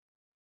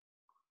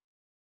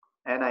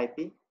 and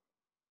IP.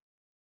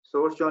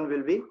 Source zone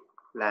will be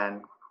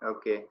LAN.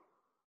 Okay.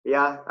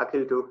 Yeah,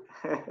 Akhil too.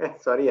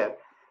 Sorry, yeah.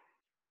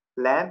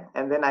 LAN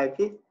and then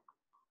IP.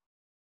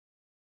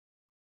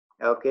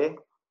 Okay,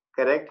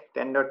 correct.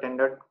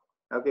 10.10.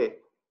 Okay.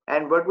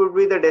 And what would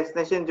be the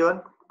destination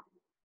zone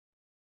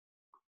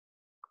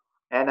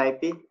and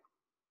IP?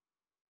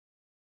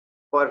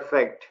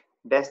 Perfect.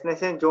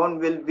 Destination zone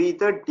will be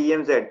the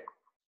DMZ.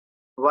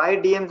 Why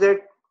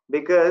DMZ?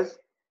 Because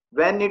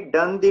when it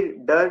done the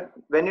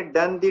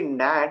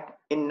NAT,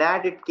 in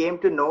NAT it came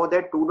to know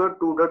that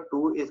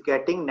 2.2.2 is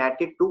getting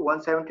NATed to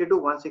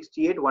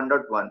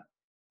 172.168.1.1.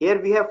 Here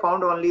we have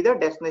found only the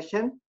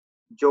destination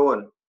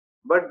zone,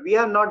 but we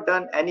have not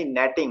done any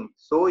NATing.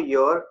 So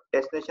your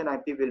destination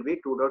IP will be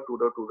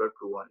 2.2.2.2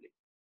 only.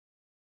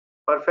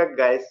 Perfect,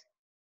 guys.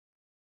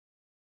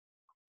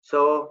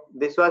 So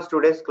this was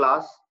today's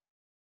class.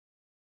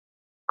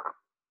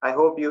 I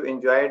hope you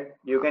enjoyed.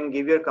 You can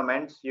give your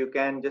comments. You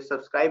can just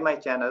subscribe my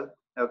channel.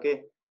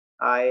 Okay.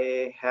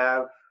 I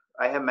have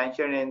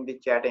mentioned in the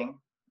chatting,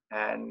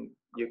 and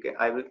you can.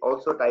 I will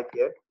also type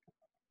here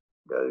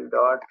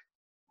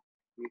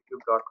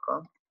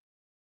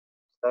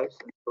youtube.com/Santosh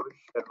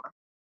Sharma.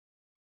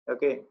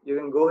 Okay. You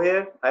can go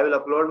here. I will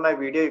upload my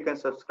video. You can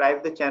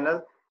subscribe the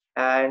channel,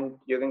 and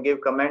you can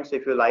give comments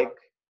if you like.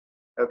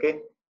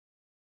 Okay.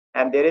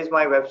 And there is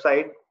my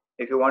website.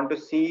 If you want to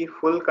see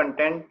full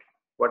content,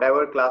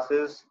 whatever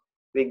classes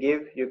we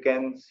give, you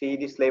can see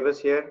the syllabus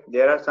here.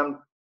 There are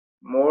some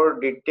more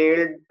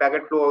detailed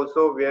packet flow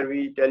also where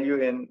we tell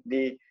you in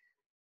the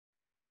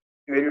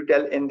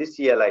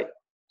CLI.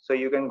 So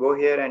you can go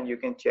here and you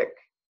can check.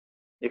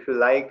 If you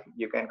like,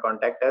 you can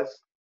contact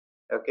us.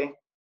 Okay.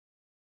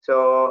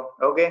 So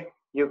okay,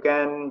 you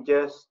can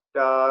just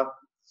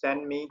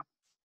send me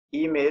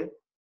email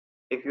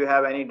if you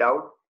have any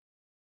doubt.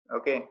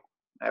 Okay,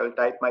 I will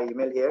type my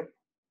email here.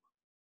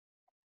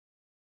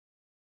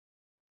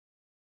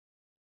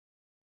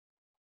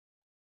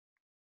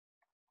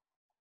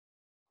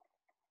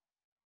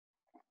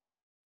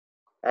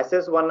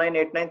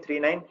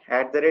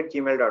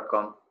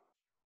 ss198939@gmail.com.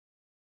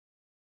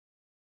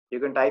 You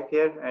can type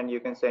here and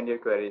you can send your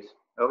queries.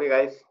 Okay,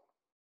 guys.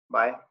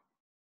 Bye.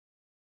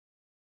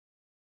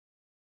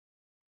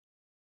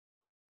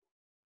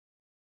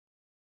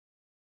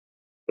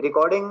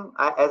 Recording,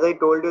 as I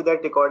told you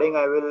that recording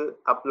I will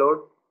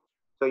upload.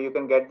 So you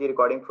can get the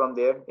recording from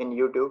there in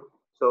YouTube.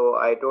 So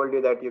I told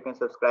you that you can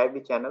subscribe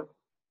the channel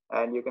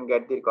and you can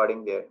get the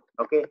recording there.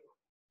 Okay.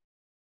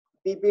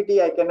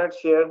 PPT I cannot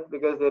share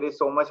because there is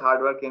so much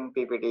hard work in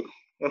PPT.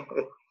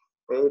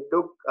 It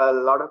took a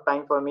lot of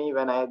time for me.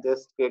 When I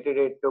just created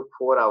it, it took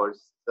 4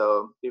 hours.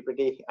 So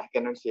PPT I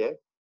cannot share.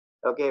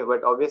 Okay,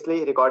 but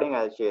obviously recording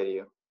I'll share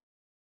you.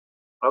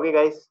 Okay,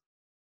 guys.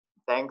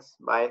 Thanks.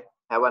 Bye.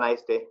 Have a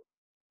nice day.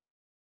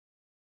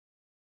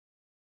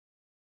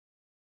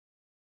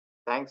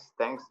 Thanks,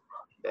 Danny.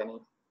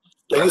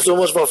 Thank you so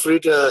much for free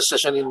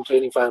session in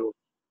training Firewall.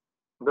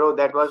 Bro,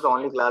 that was the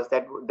only class.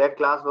 That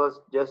class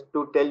was just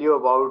to tell you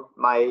about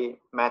my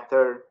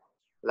method,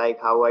 like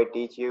how I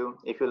teach you.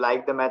 If you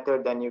like the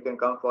method, then you can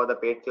come for the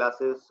paid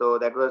classes. So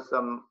that was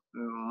some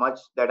much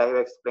that I have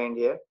explained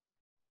here.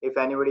 If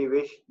anybody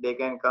wish, they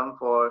can come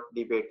for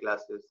the paid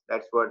classes.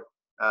 That's what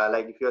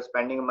like if you're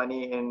spending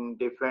money in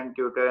different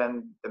tutor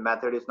and the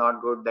method is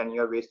not good, then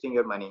you're wasting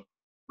your money.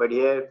 But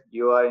here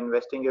you are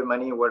investing your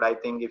money what I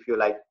think if you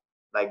like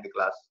the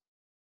class.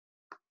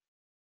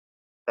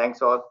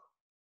 Thanks all.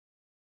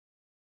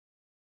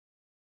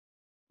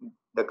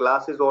 The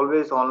class is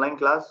always online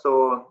class,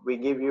 so we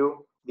give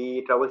you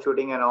the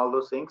troubleshooting and all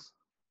those things.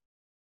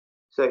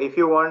 So if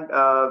you want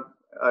a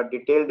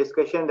detailed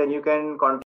discussion, then you can contact